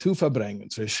was at 2 Verbrengen.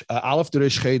 Aleph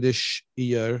Derish Chedesh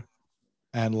Iyar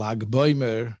and Lag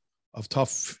Boimer of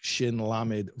Tov Shin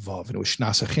Lamed Vav. And it was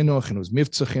Shnasa Chinuch and it was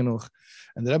Mivtza Chinuch.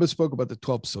 And the Rebbe spoke about the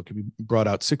 12 psukim. He brought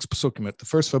out 6 psukim at the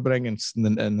first Verbrengen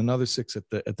and another 6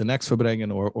 at the next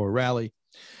Verbrengen or rally.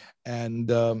 And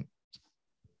the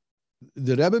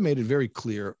Rebbe made it very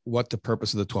clear what the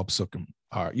purpose of the 12 psukim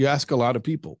are. You ask a lot of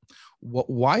people,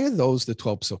 why are those the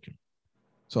 12 psukim?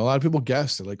 So a lot of people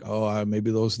guess, they're like, oh,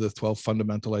 maybe those are the 12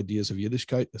 fundamental ideas of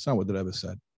Yiddishkeit. That's not what the Rebbe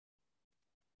said.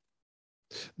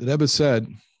 The Rebbe said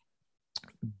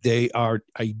they are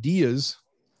ideas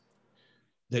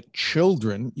that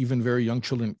children, even very young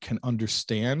children, can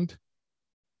understand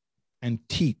and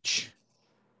teach.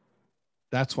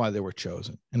 That's why they were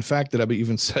chosen. In fact, the Rebbe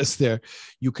even says there,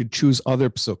 you could choose other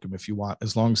psukim if you want,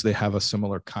 as long as they have a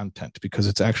similar content, because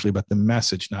it's actually about the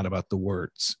message, not about the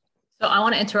words. So I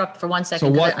want to interrupt for 1 second.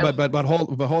 So what? But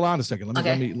hold on a second.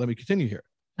 Let me continue here.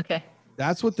 Okay.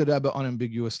 That's what the Rebbe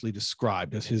unambiguously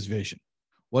described as his vision.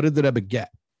 What did the Rebbe get?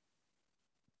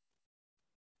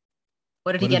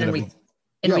 What did he get in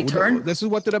return? This is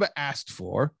what the Rebbe asked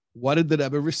for. What did the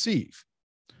Rebbe receive?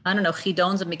 I don't know,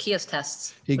 Chidons and Mikias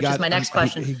tests, which is my next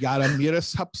question. He got a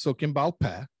Miras HaPsukim Baal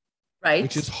Peh, right?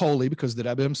 Which is holy because the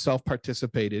Rebbe himself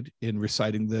participated in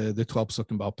reciting the 12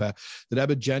 Psukim Baal Peh. The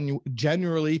Rebbe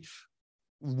generally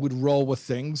would roll with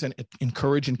things and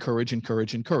encourage.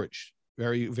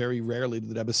 Very, very rarely did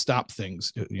the Rebbe stop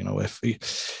things.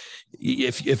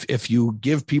 If you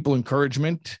give people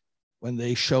encouragement when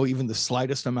they show even the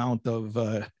slightest amount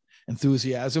of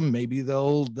enthusiasm, maybe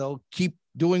they'll keep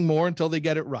doing more until they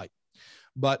get it right.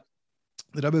 But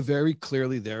the Rebbe very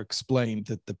clearly there explained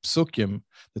that the psukim,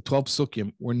 the 12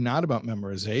 psukim, were not about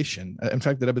memorization. In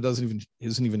fact, the Rebbe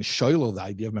isn't even shoylo the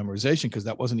idea of memorization because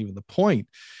that wasn't even the point.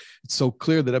 It's so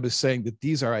clear that Rebbe is saying that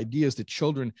these are ideas that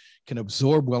children can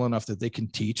absorb well enough that they can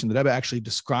teach. And the Rebbe actually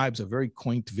describes a very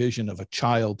quaint vision of a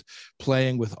child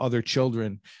playing with other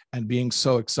children and being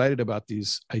so excited about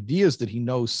these ideas that he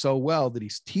knows so well that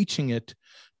he's teaching it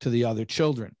to the other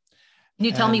children. Can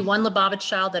you tell me one Lubavitch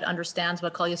child that understands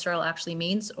what Kol Yisrael actually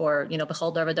means, or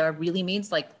B'chol Dar V'Dar really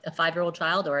means, like a 5-year-old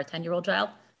child or a 10-year-old child?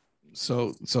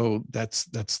 So that's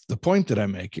the point that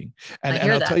I'm making.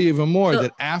 And I'll that. tell you even more,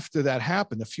 that after that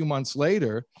happened, a few months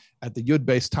later at the Yud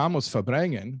Beis Tammuz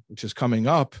Farbrengen, which is coming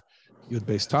up, Yud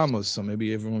Beis Tammuz, so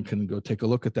maybe everyone can go take a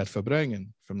look at that Farbrengen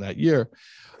from that year.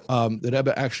 The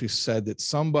Rebbe actually said that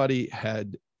somebody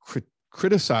had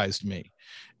criticized me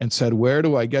and said, where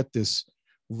do I get this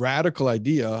radical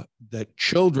idea that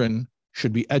children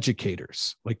should be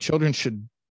educators? Like children should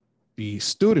be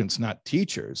students, not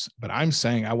teachers. But I'm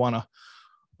saying I want to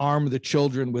arm the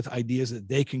children with ideas that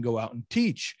they can go out and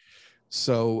teach.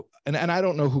 So, and I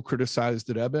don't know who criticized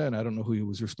the Rebbe, and I don't know who he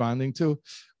was responding to,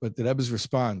 but the Rebbe's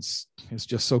response is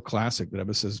just so classic. The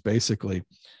Rebbe says, basically,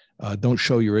 don't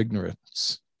show your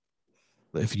ignorance.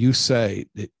 If you say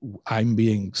that I'm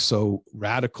being so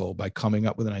radical by coming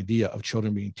up with an idea of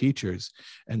children being teachers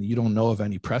and you don't know of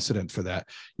any precedent for that,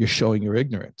 you're showing your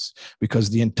ignorance, because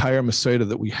the entire Masada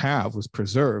that we have was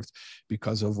preserved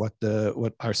because of what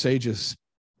our sages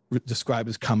describe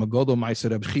as Kamagodo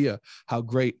Ma'aser Rabchia, how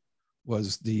great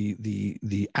was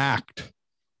the act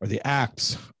or the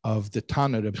acts of the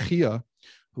Tana Rabchia,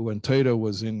 who when Torah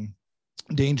was in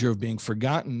danger of being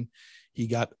forgotten, he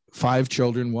got 5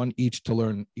 children, one each to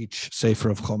learn each Sefer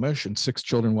of Chumash, and 6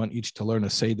 children, one each to learn a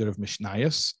Seder of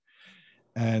Mishnayos.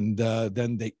 And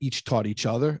then they each taught each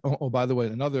other. Oh, by the way,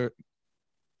 another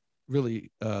really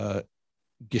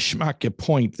geschmack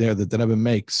point there that the Rebbe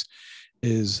makes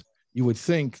is, you would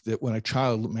think that when a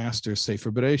child masters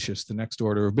Sefer Bereshis, the next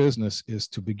order of business is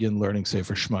to begin learning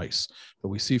Sefer Shais. But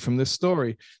we see from this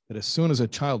story that as soon as a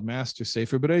child masters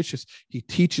Sefer Bereshis, he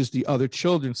teaches the other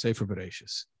children Sefer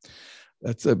Bereshis.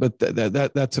 That's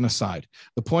an aside.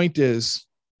 The point is,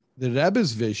 the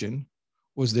Rebbe's vision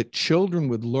was that children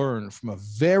would learn from a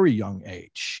very young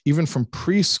age, even from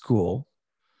preschool,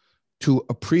 to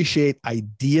appreciate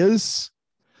ideas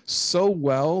so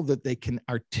well that they can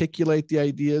articulate the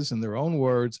ideas in their own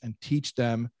words and teach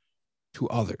them to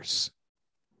others.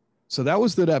 So that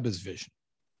was the Rebbe's vision.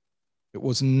 It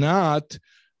was not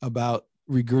about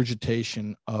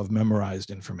regurgitation of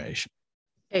memorized information.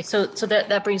 Okay, so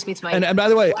that brings me to my... And by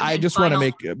the way, I just want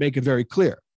to make it very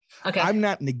clear. Okay. I'm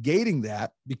not negating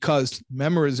that, because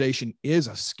memorization is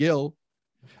a skill,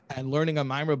 and learning a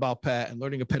Maimar Baal Peh and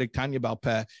learning a Perek Tanya Baal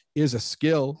Peh is a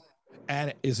skill,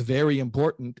 and it is very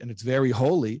important, and it's very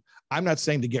holy. I'm not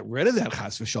saying to get rid of that,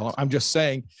 chas v'shalom. I'm just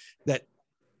saying that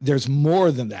there's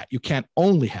more than that. You can't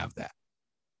only have that.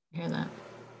 I hear that.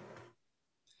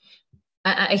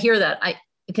 I hear that.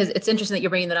 Because it's interesting that you're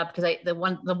bringing that up, because the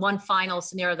one final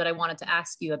scenario that I wanted to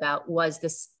ask you about was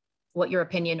this, what your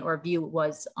opinion or view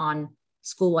was on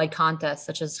school-wide contests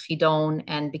such as Chidon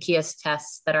and Bikias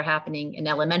tests that are happening in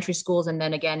elementary schools and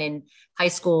then again in high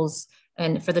schools.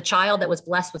 And for the child that was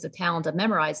blessed with the talent of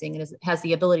memorizing and has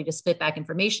the ability to spit back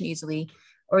information easily,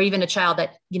 or even a child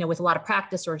that, with a lot of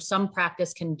practice or some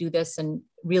practice can do this and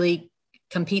really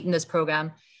compete in this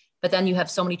program. But then you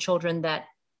have so many children that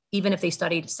even if they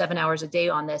studied 7 hours a day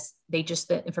on this,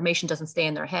 the information doesn't stay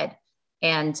in their head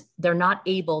and they're not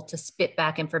able to spit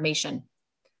back information.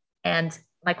 And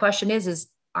my question is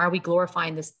are we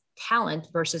glorifying this talent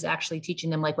versus actually teaching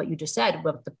them, like what you just said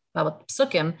about the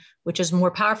psukim, which is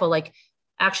more powerful, like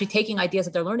actually taking ideas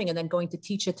that they're learning and then going to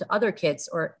teach it to other kids,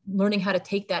 or learning how to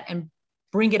take that and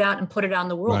bring it out and put it out in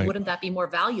the world. Right. Wouldn't that be more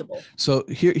valuable? So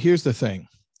here's the thing.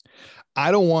 I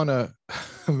don't want to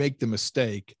make the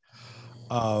mistake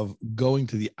of going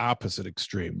to the opposite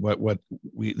extreme,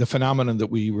 the phenomenon that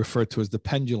we refer to as the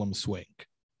pendulum swing.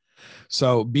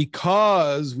 So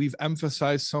because we've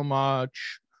emphasized so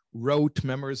much rote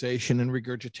memorization and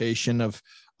regurgitation of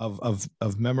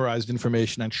memorized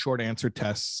information and short answer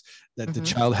tests that the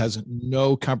child has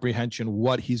no comprehension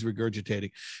what he's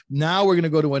regurgitating. Now we're going to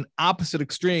go to an opposite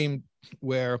extreme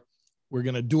where we're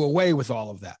going to do away with all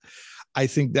of that. I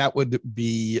think that would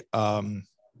be, it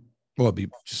would be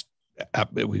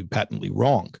patently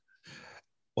wrong.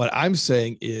 What I'm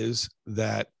saying is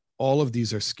that all of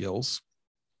these are skills.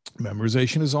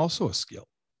 Memorization is also a skill.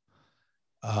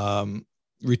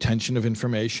 Retention of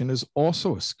information is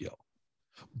also a skill.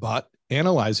 But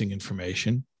analyzing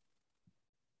information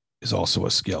is also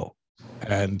a skill.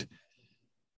 And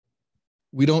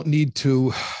we don't need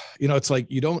to, it's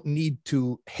like you don't need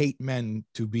to hate men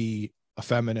to be a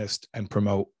feminist and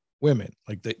promote women.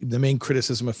 Like the main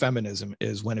criticism of feminism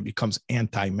is when it becomes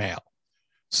anti-male.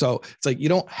 So it's like you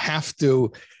don't have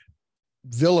to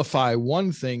vilify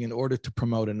one thing in order to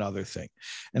promote another thing.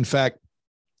 In fact,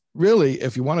 really,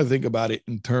 if you want to think about it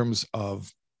in terms of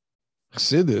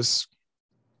Chassidus,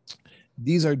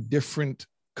 these are different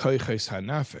koiches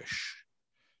hanafesh.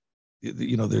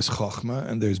 There's chokhmah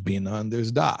and there's bina and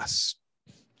there's das.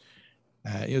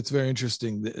 It's very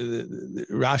interesting.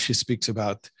 Rashi speaks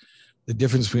about the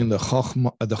difference between the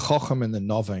Chacham and the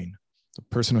Novain, the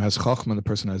person who has Chacham and the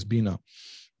person who has Bina.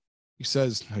 He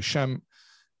says Hashem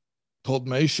told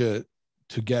Moshe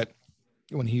to get,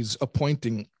 when he's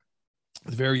appointing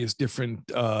the various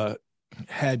different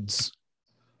heads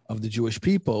of the Jewish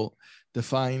people, to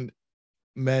find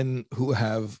men who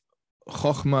have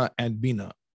Chochmah and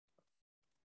Bina,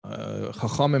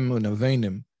 Chachamim and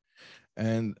Avenim,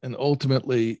 and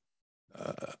ultimately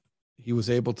he was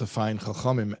able to find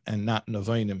Chachamim and not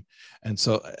Navainim. And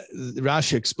so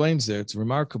Rashi explains there, it's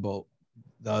remarkable,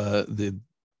 the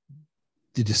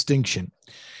distinction.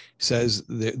 He says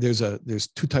there's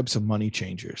two types of money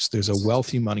changers. There's a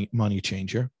wealthy money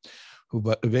changer, who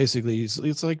basically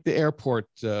it's like the airport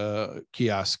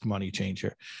kiosk money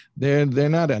changer. They're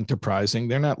not enterprising.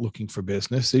 They're not looking for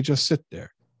business. They just sit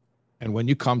there, and when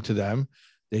you come to them,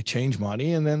 they change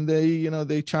money, and then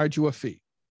they charge you a fee.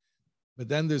 But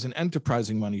then there's an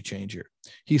enterprising money changer.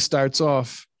 He starts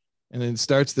off and then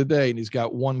starts the day, and he's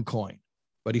got one coin.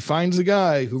 But he finds a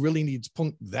guy who really needs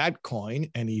that coin,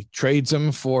 and he trades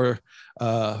him for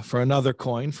another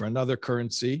coin, for another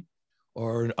currency,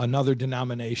 or another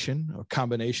denomination, or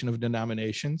combination of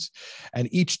denominations. And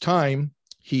each time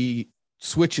he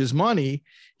switches money,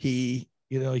 I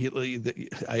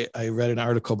read an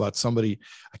article about somebody,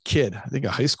 a kid, I think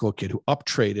a high school kid, who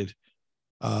up-traded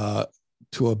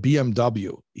to a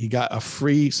BMW. He got a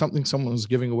free, something someone was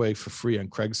giving away for free on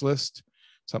Craigslist,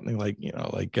 something like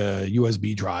a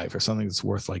USB drive or something that's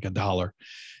worth like $1.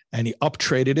 And he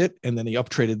up-traded it, and then he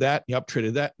up-traded that, and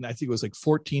I think it was like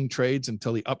 14 trades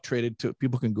until he up-traded to,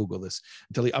 people can Google this,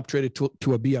 until he up-traded to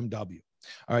a BMW.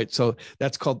 All right, so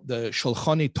that's called the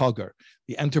Shulchani Togar,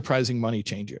 the enterprising money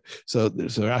changer. So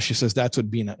Rashi says that's what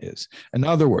Bina is. In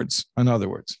other words,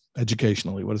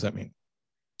 educationally, what does that mean?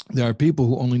 There are people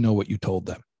who only know what you told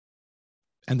them,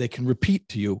 and they can repeat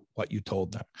to you what you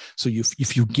told them. So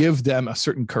if you give them a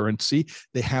certain currency,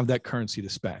 they have that currency to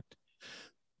spend.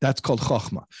 That's called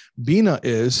Chochmah. Bina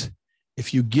is,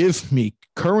 if you give me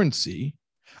currency,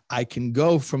 I can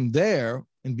go from there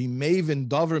and be Maven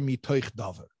Davar Mitoich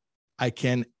Davar. I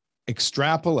can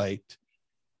extrapolate,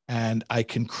 and I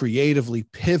can creatively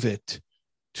pivot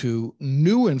to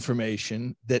new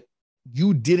information that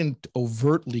you didn't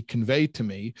overtly convey to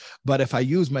me. But if I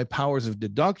use my powers of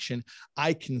deduction,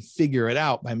 I can figure it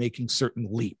out by making certain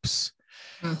leaps.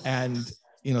 And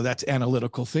that's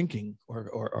analytical thinking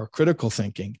or critical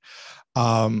thinking.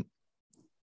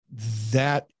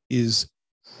 That is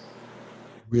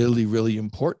really, really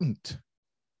important.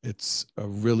 It's a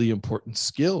really important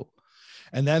skill.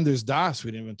 And then there's Das.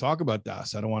 We didn't even talk about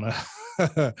Das. I don't want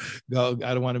to go.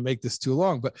 I don't want to make this too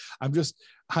long, but I'm just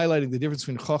highlighting the difference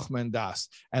between Chochmah and Das,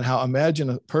 and how, imagine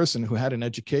a person who had an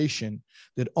education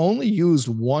that only used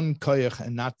one koyach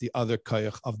and not the other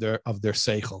koyach of their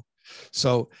seichel.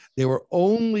 So they were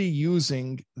only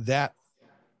using that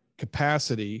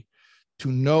capacity to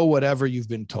know whatever you've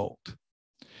been told.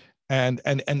 And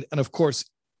of course,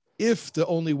 if the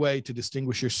only way to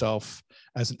distinguish yourself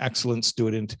as an excellent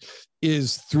student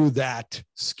is through that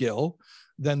skill,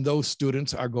 then those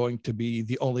students are going to be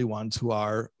the only ones who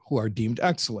are deemed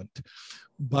excellent.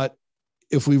 But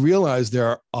if we realize there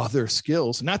are other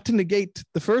skills, not to negate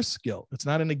the first skill, it's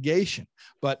not a negation,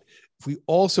 but if we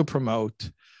also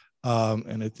promote,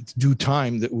 and it's due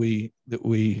time that we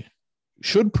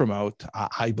should promote,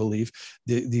 I believe,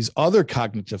 these other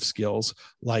cognitive skills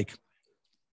like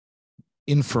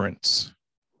inference.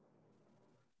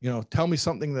 Tell me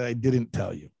something that I didn't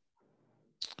tell you.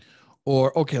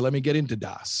 Or, okay, let me get into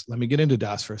Das. Let me get into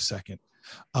Das for a second.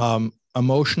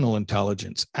 Emotional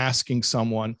intelligence, asking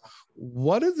someone,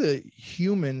 what are the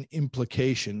human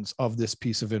implications of this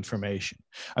piece of information?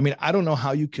 I mean, I don't know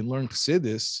how you can learn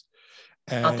Chassidus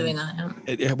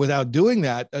without doing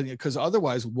that, because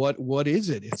otherwise, what is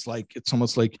it? It's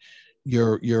almost like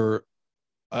you're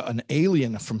an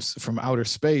alien from outer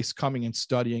space coming and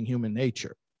studying human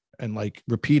nature and like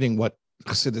repeating what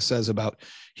Chassidus says about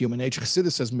human nature.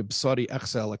 Chassidus says, "Mibsari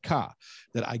echse elaka,"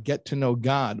 that I get to know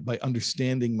God by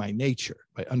understanding my nature,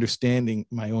 by understanding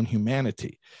my own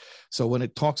humanity. So when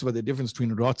it talks about the difference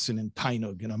between rotzen and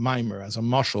tainug and a mimer as a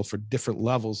mashal for different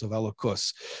levels of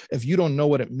elokus, if you don't know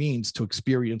what it means to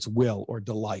experience will or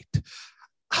delight,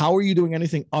 how are you doing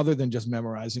anything other than just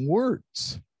memorizing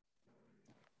words?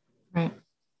 Right.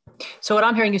 So what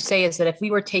I'm hearing you say is that if we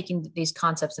were taking these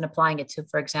concepts and applying it to,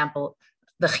 for example,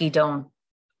 the Chidon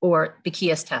or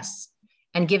Bikias tests,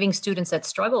 and giving students that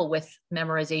struggle with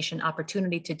memorization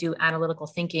opportunity to do analytical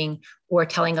thinking, or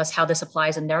telling us how this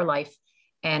applies in their life,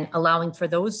 and allowing for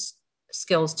those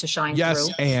skills to shine yes,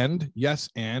 through. And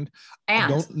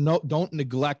don't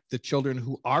neglect the children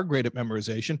who are great at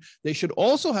memorization. They should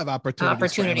also have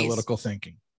opportunities for analytical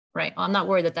thinking. Right. I'm not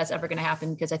worried that that's ever going to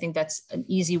happen, because I think that's an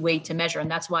easy way to measure.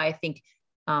 And that's why I think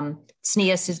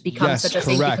SNEAS has become such a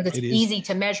thing, because it's easy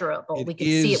to measurable. We can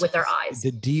see it with our eyes.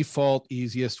 The default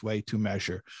easiest way to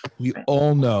measure. We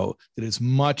all know that it's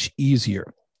much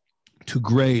easier to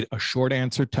grade a short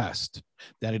answer test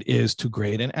than it is to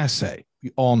grade an essay.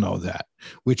 We all know that,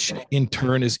 which in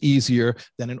turn is easier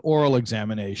than an oral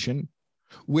examination,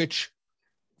 which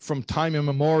from time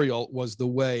immemorial was the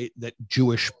way that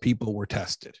Jewish people were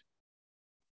tested.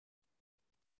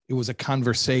 It was a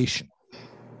conversation.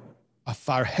 A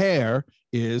farher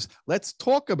is, let's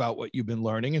talk about what you've been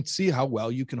learning and see how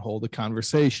well you can hold a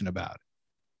conversation about it.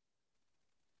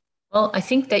 Well, I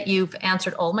think that you've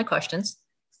answered all my questions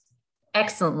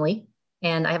excellently,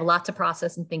 and I have a lot to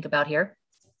process and think about here.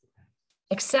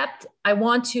 Except I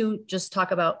want to just talk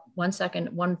about one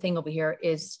thing over here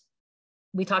is,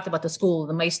 we talked about the school,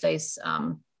 the Maestais,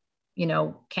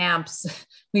 camps.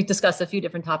 We've discussed a few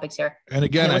different topics here. And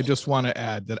again, I just want to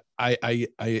add that I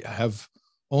have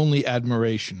only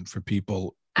admiration for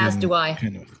people. As do I.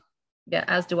 Yeah,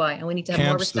 as do I. And we need to have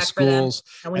more respect for them.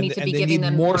 And we need to be giving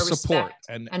them more support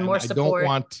and more support.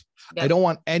 I don't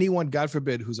want anyone, God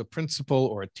forbid, who's a principal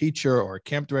or a teacher or a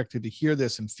camp director to hear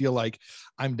this and feel like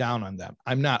I'm down on them.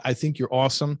 I'm not. I think you're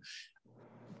awesome.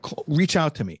 Reach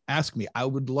out to me, ask me. I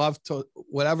would love to,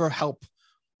 whatever help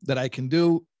that I can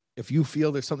do. If you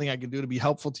feel there's something I can do to be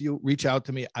helpful to you, reach out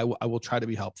to me. I will try to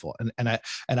be helpful. And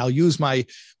I'll use my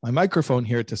microphone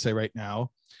here to say right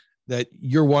now that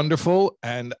you're wonderful.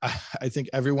 And I think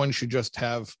everyone should just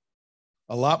have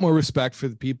a lot more respect for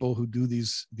the people who do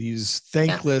these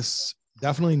thankless,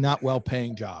 definitely not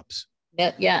well-paying jobs.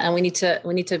 Yeah, and we need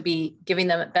to be giving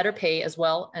them better pay as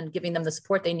well, and giving them the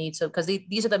support they need. So, because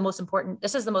these are the most important.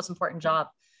 This is the most important job.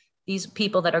 These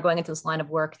people that are going into this line of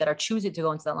work, that are choosing to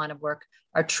go into that line of work,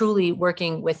 are truly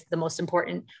working with the most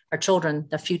important, our children,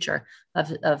 the future of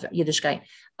Yiddishkeit.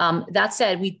 That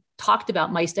said, we talked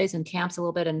about Maestais and camps a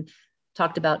little bit, and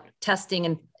talked about testing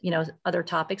and other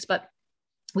topics, but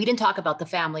we didn't talk about the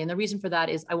family. And the reason for that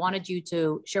is I wanted you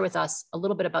to share with us a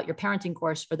little bit about your parenting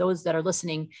course for those that are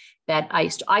listening, that I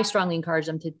strongly encourage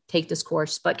them to take this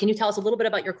course. But can you tell us a little bit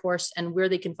about your course and where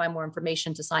they can find more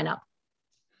information to sign up?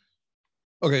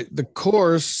 Okay, the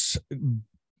course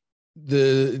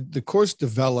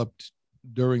developed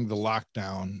during the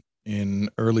lockdown in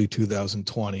early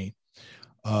 2020.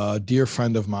 A dear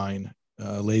friend of mine,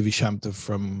 Levi Shemtov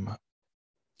from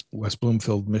West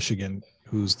Bloomfield, Michigan,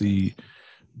 who's the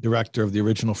director of the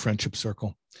original Friendship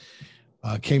Circle,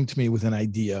 came to me with an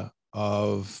idea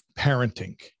of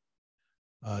parenting,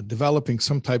 developing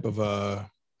some type of a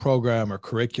program or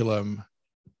curriculum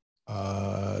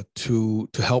to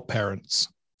help parents.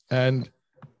 And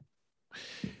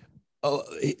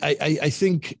I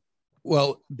think,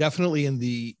 well, definitely in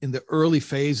the early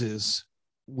phases,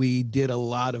 we did a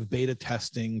lot of beta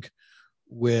testing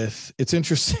with, it's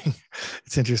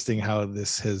interesting how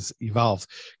this has evolved,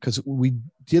 because we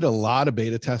did a lot of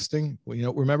beta testing.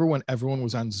 Remember when everyone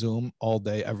was on Zoom all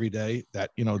day, every day,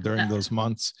 that, during those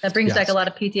months? That brings back a lot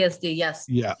of PTSD. Yes.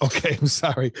 Yeah. Okay. I'm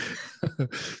sorry.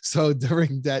 So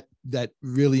during that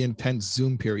really intense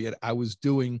Zoom period, I was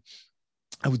developing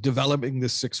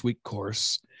this 6-week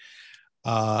course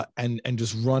and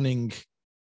just running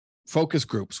focus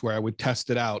groups where I would test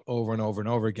it out over and over and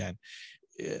over again.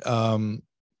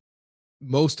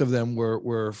 Most of them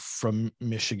were from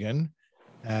Michigan,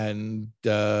 and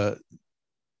that's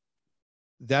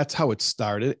how it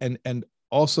started. And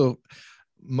also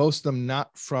most of them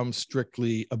not from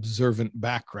strictly observant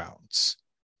backgrounds.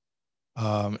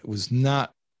 That was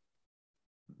not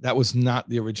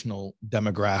the original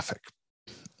demographic.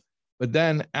 But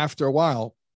then after a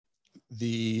while,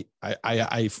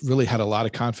 I really had a lot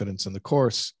of confidence in the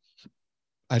course.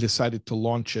 I decided to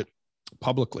launch it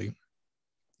publicly.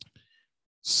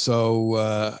 So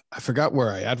I forgot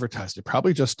where I advertised it,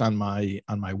 probably just on my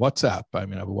WhatsApp. I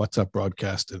mean, I have a WhatsApp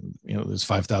broadcast, and there's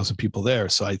 5,000 people there.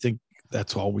 So I think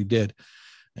that's all we did,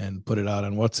 and put it out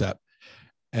on WhatsApp.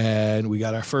 And we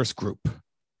got our first group.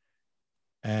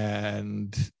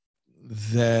 And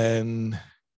then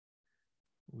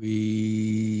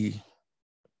we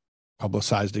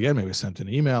publicized again. Maybe sent an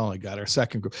email. I got our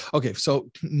second group. Okay, so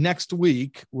next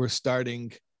week we're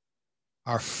starting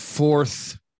our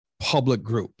 4th public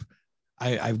group.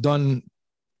 I've done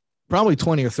probably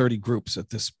 20 or 30 groups at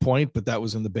this point, but that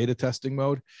was in the beta testing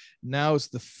mode. Now it's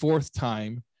the 4th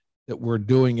time that we're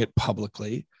doing it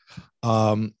publicly.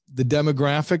 The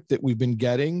demographic that we've been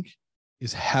getting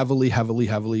is heavily,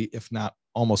 if not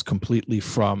almost completely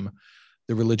from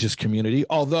the religious community,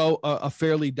 although a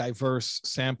fairly diverse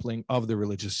sampling of the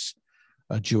religious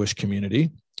Jewish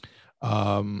community.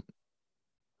 And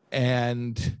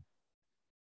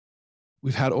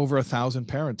we've had over 1,000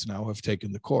 parents now have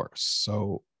taken the course.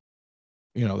 So,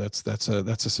 that's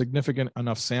a significant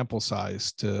enough sample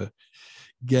size to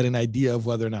get an idea of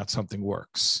whether or not something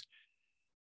works.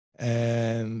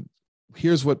 And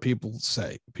here's what people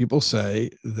say. People say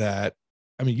that,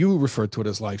 you refer to it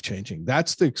as life-changing.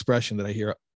 That's the expression that I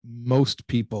hear most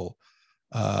people,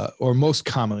 or most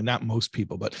commonly, not most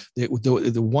people, but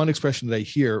the one expression that I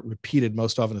hear repeated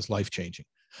most often is life-changing.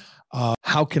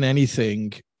 How can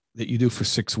anything that you do for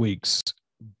 6 weeks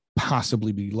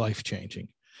possibly be life-changing?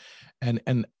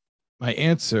 And my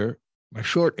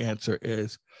short answer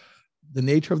is, the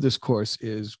nature of this course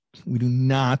is we do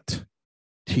not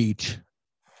teach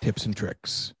tips and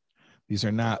tricks. These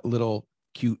are not little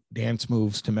cute dance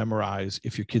moves to memorize.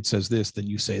 If your kid says this, then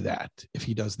you say that. If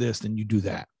he does this, then you do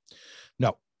that.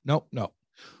 No.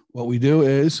 What we do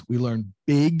is we learn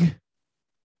big,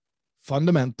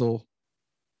 fundamental,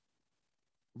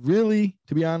 really,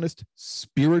 to be honest,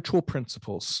 spiritual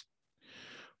principles,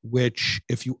 which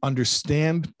if you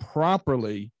understand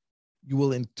properly, you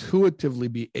will intuitively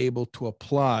be able to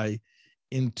apply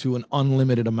into an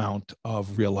unlimited amount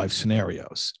of real life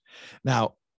scenarios.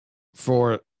 Now,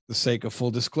 for the sake of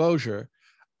full disclosure,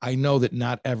 I know that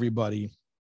not everybody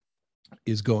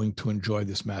is going to enjoy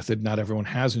this method. Not everyone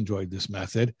has enjoyed this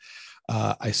method.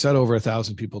 I said over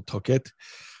 1,000 people took it.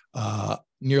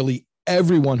 Nearly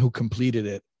everyone who completed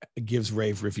it gives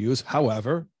rave reviews.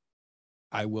 However,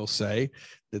 I will say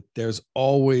that there's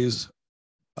always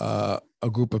a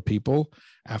group of people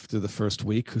after the first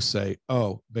week who say,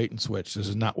 oh, bait and switch, this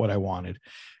is not what I wanted.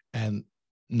 And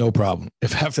no problem.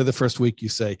 If after the first week you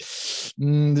say,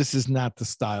 this is not the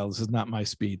style, this is not my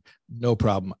speed, no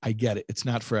problem. I get it. It's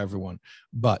not for everyone.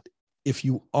 But if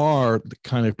you are the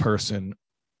kind of person,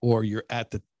 or you're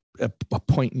at a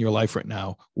point in your life right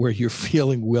now where you're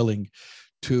feeling willing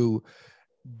to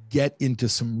get into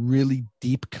some really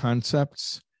deep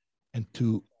concepts and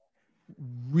to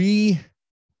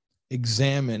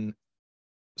re-examine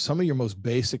some of your most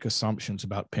basic assumptions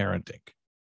about parenting,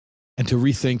 and to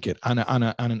rethink it on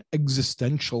an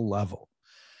existential level,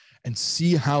 and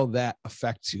see how that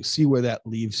affects you, see where that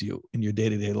leaves you in your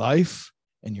day-to-day life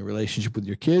and your relationship with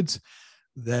your kids,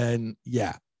 then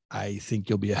yeah, I think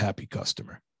you'll be a happy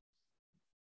customer.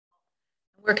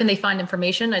 Where can they find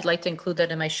information? I'd like to include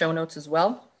that in my show notes as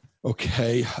well.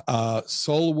 Okay.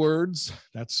 Soul Words,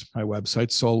 that's my website,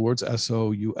 soulwords,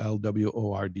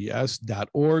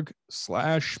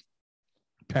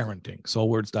 soulwords.org/parenting,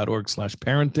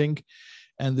 soulwords.org/parenting.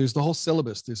 And there's the whole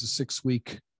syllabus. There's a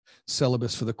 6-week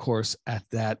syllabus for the course at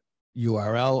that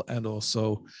URL, and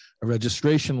also a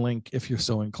registration link if you're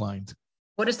so inclined.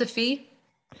 What is the fee?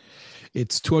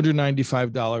 It's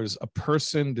 $295 a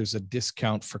person. There's a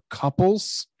discount for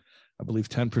couples, I believe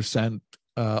 10%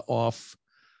 off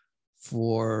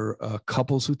for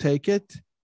couples who take it.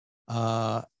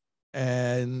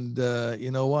 And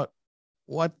you know what?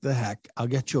 What the heck? I'll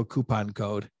get you a coupon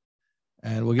code,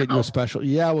 and we'll get you a special.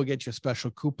 Yeah, we'll get you a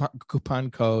special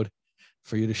coupon code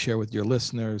for you to share with your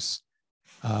listeners.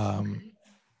 Yeah.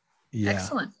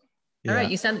 Excellent. Yeah. All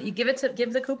right, you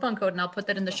give the coupon code, and I'll put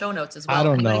that in the show notes as well. I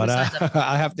don't know it.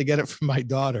 I have to get it from my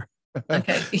daughter.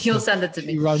 Okay, you'll send it to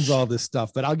me. She runs all this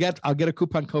stuff, but I'll get a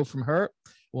coupon code from her.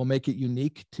 We'll make it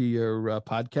unique to your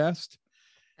podcast,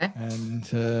 okay.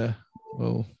 And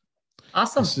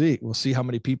awesome. We'll see how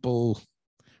many people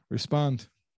respond.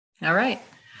 All right.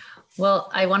 Well,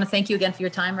 I want to thank you again for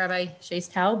your time, Rabbi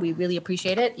Shais Taub. We really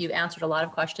appreciate it. You've answered a lot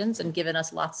of questions and given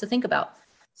us lots to think about.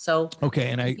 So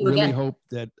okay, and I really hope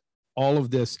that all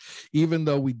of this, even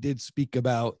though we did speak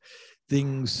about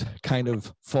things kind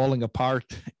of falling apart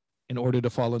in order to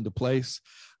fall into place,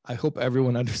 I hope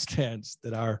everyone understands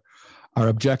that our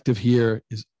objective here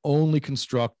is only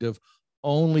constructive,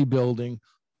 only building,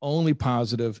 only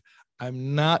positive.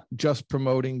 I'm not just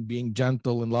promoting being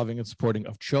gentle and loving and supporting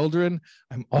of children.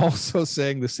 I'm also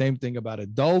saying the same thing about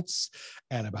adults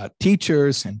and about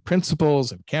teachers and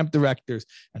principals and camp directors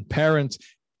and parents.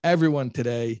 Everyone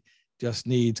today just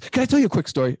needs. Can I tell you a quick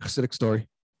story, Hasidic story?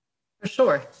 For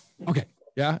sure. Okay.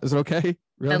 Yeah. Is it okay?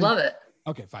 Really? I love it.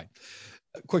 Okay, fine.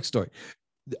 Quick story.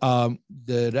 The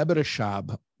Rebbe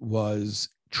Rashab was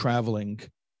traveling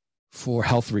for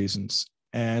health reasons,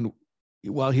 and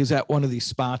while he was at one of these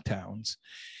spa towns,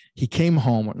 he came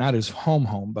home, not his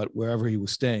home, but wherever he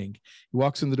was staying. He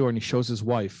walks in the door and he shows his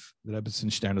wife, the Rebbe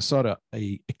Stern Soda,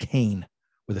 a cane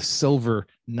with a silver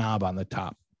knob on the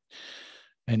top.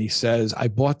 And he says, I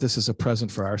bought this as a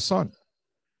present for our son,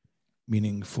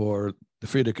 meaning for the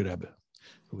Frierdiker Rebbe,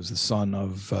 who was the son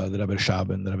of the Rebbe Shab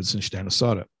and the Rebbe Zinstein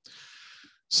Asara.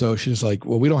 So she's like,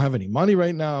 well, we don't have any money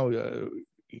right now.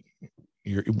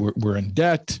 We're in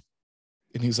debt.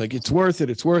 And he's like, it's worth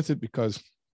it because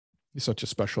he's such a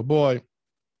special boy.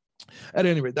 At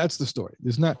any rate, that's the story.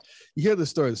 There's not, you hear the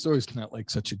story's not like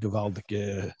such a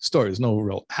gewaldic story. There's no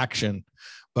real action,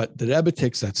 but the Rebbe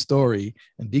takes that story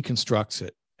and deconstructs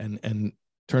it and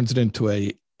turns it into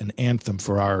an anthem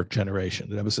for our generation.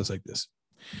 The Rebbe says like this: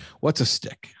 what's a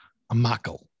stick? A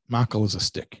makel. Makel is a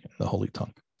stick in the Holy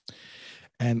Tongue.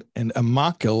 And a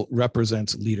makel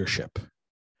represents leadership.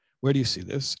 Where do you see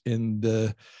this? In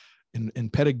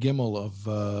Perek Gimel of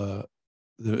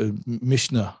the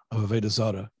Mishnah of Avodah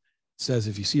Zarah, says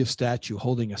if you see a statue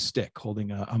holding a stick,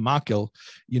 holding a makel,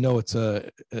 you know it's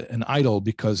an idol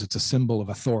because it's a symbol of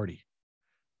authority.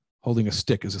 Holding a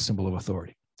stick is a symbol of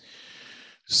authority.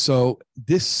 So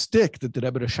this stick that the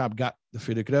Rebbe Rashab got, the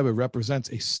Frierdiker Rebbe, represents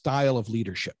a style of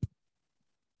leadership.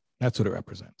 That's what it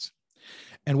represents.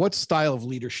 And what style of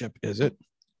leadership is it?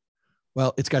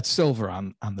 Well, it's got silver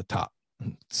on the top.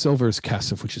 Silver is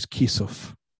kesef, which is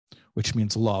kisuf, which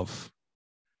means love.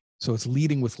 So it's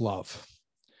leading with love.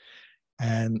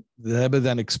 And the Rebbe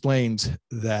then explains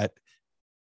that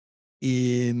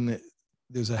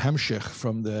there's a hemshich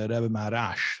from the Rebbe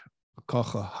Maharash,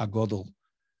 Kocha Hagodol,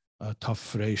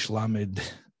 Taf Reish Lamed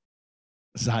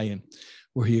Zion,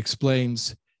 where he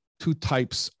explains two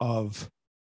types of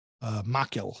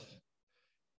makel.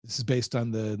 This is based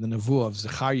on the nevuah of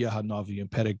Zechariah Hanavi in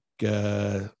Perek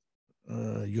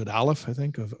Yud Aleph, I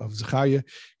think, of Zechariah.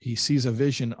 He sees a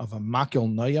vision of a makel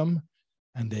noyam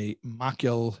and a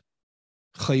makel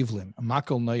chayvlim. A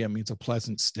makel noyam means a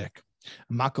pleasant stick.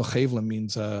 A makel chayvlim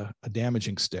means a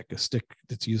damaging stick, a stick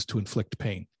that's used to inflict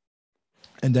pain.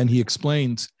 And then he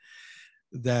explains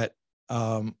that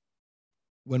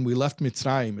when we left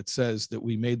Mitzrayim, it says that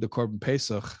we made the Korban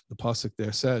Pesach. The pasuk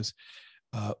there says,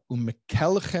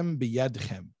 umekelchem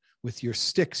biyedchem, with your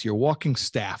sticks, your walking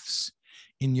staffs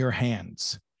in your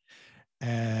hands.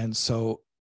 And so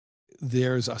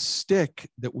there's a stick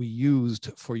that we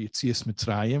used for Yetzias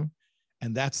Mitzrayim,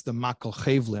 and that's the makel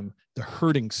chayvlim, the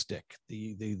hurting stick,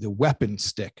 the weapon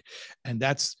stick. And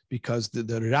that's because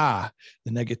the ra,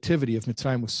 the negativity of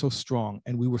Mitzrayim was so strong,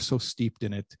 and we were so steeped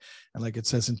in it. And like it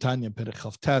says in Tanya, Perek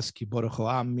Chavtes, Ki Borech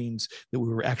Olam, means that we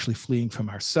were actually fleeing from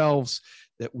ourselves,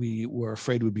 that we were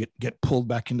afraid we'd get pulled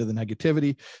back into the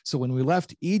negativity. So when we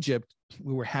left Egypt,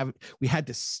 we had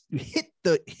to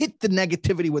hit the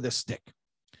negativity with a stick.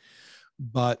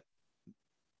 But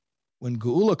when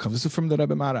Geula comes, this is from the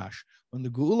Rebbe Maharash, when the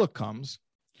Geula comes,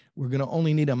 we're going to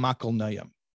only need a makel nayam,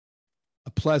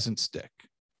 a pleasant stick,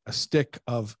 a stick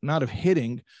of not of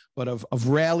hitting, but of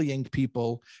rallying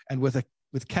people, and with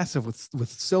kesef, with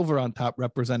silver on top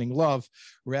representing love,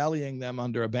 rallying them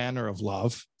under a banner of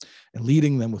love and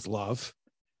leading them with love.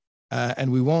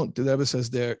 And we won't, the Rebbe says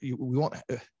there, we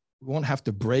won't have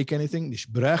to break anything.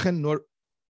 Nor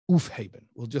ufheben.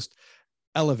 We'll just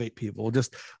elevate people. We'll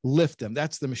just lift them.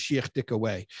 That's the Mashiach Dika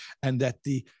way. And that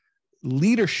the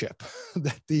leadership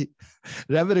that the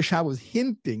Rebbe Rashab was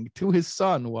hinting to his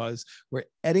son was, we're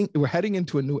heading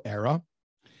into a new era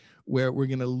where we're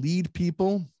going to lead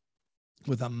people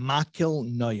with a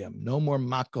makel noyam, no more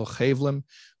makel chayvlim.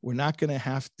 We're not going to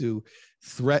have to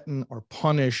threaten or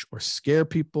punish or scare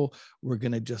people. We're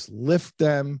going to just lift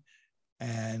them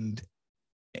and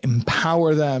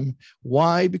empower them.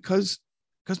 Why? Because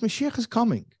Mashiach is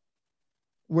coming.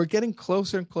 We're getting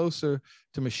closer and closer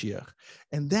to Mashiach.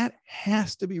 And that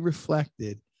has to be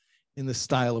reflected in the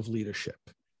style of leadership,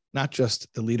 not just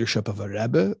the leadership of a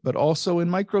Rebbe, but also in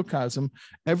microcosm,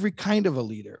 every kind of a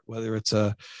leader, whether it's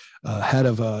a head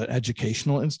of an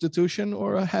educational institution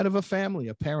or a head of a family,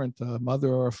 a parent, a mother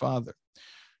or a father.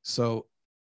 So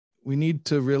we need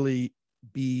to really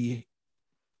be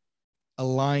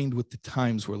aligned with the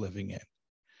times we're living in.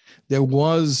 There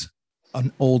was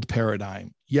an old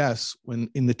paradigm. Yes, when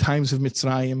in the times of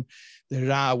Mitzrayim, the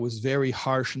Ra was very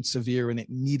harsh and severe, and it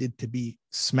needed to be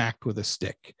smacked with a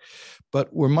stick.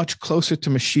 But we're much closer to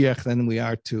Mashiach than we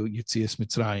are to Yetzias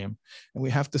Mitzrayim. And we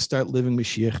have to start living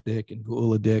Mashiach dik and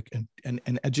Geula dik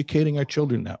and educating our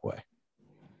children that way.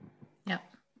 Yeah.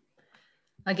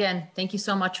 Again, thank you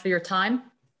so much for your time.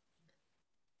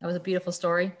 That was a beautiful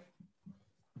story.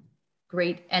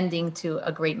 Great ending to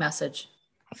a great message.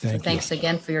 Thanks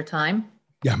again for your time.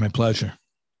 Yeah, my pleasure.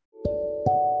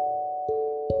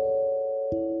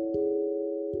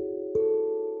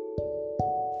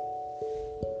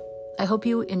 I hope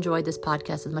you enjoyed this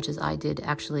podcast as much as I did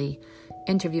actually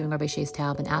interviewing Rabbi Shais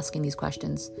Taub and asking these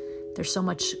questions. There's so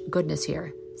much goodness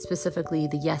here, specifically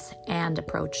the yes and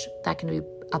approach that can be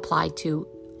applied to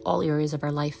all areas of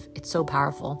our life. It's so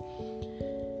powerful.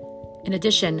 In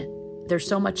addition, there's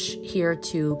so much here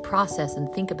to process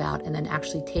and think about and then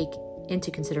actually take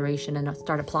into consideration and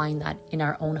start applying that in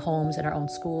our own homes, in our own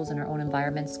schools, in our own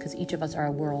environments, because each of us are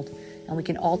a world, and we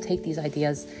can all take these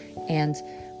ideas, and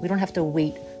we don't have to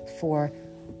wait for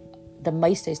the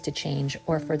Shais to change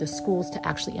or for the schools to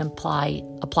actually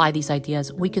apply these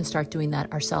ideas. We can start doing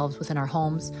that ourselves within our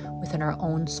homes, within our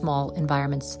own small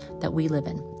environments that we live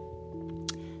in.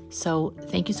 So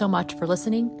thank you so much for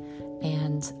listening.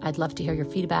 And I'd love to hear your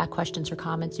feedback, questions, or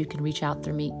comments. You can reach out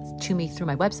to me through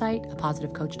my website,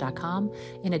 apositivecoach.com.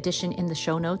 In addition, in the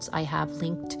show notes, I have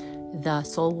linked the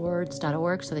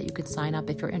soulwords.org so that you could sign up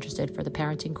if you're interested for the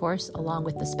parenting course, along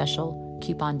with the special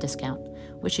coupon discount.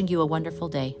 Wishing you a wonderful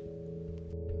day.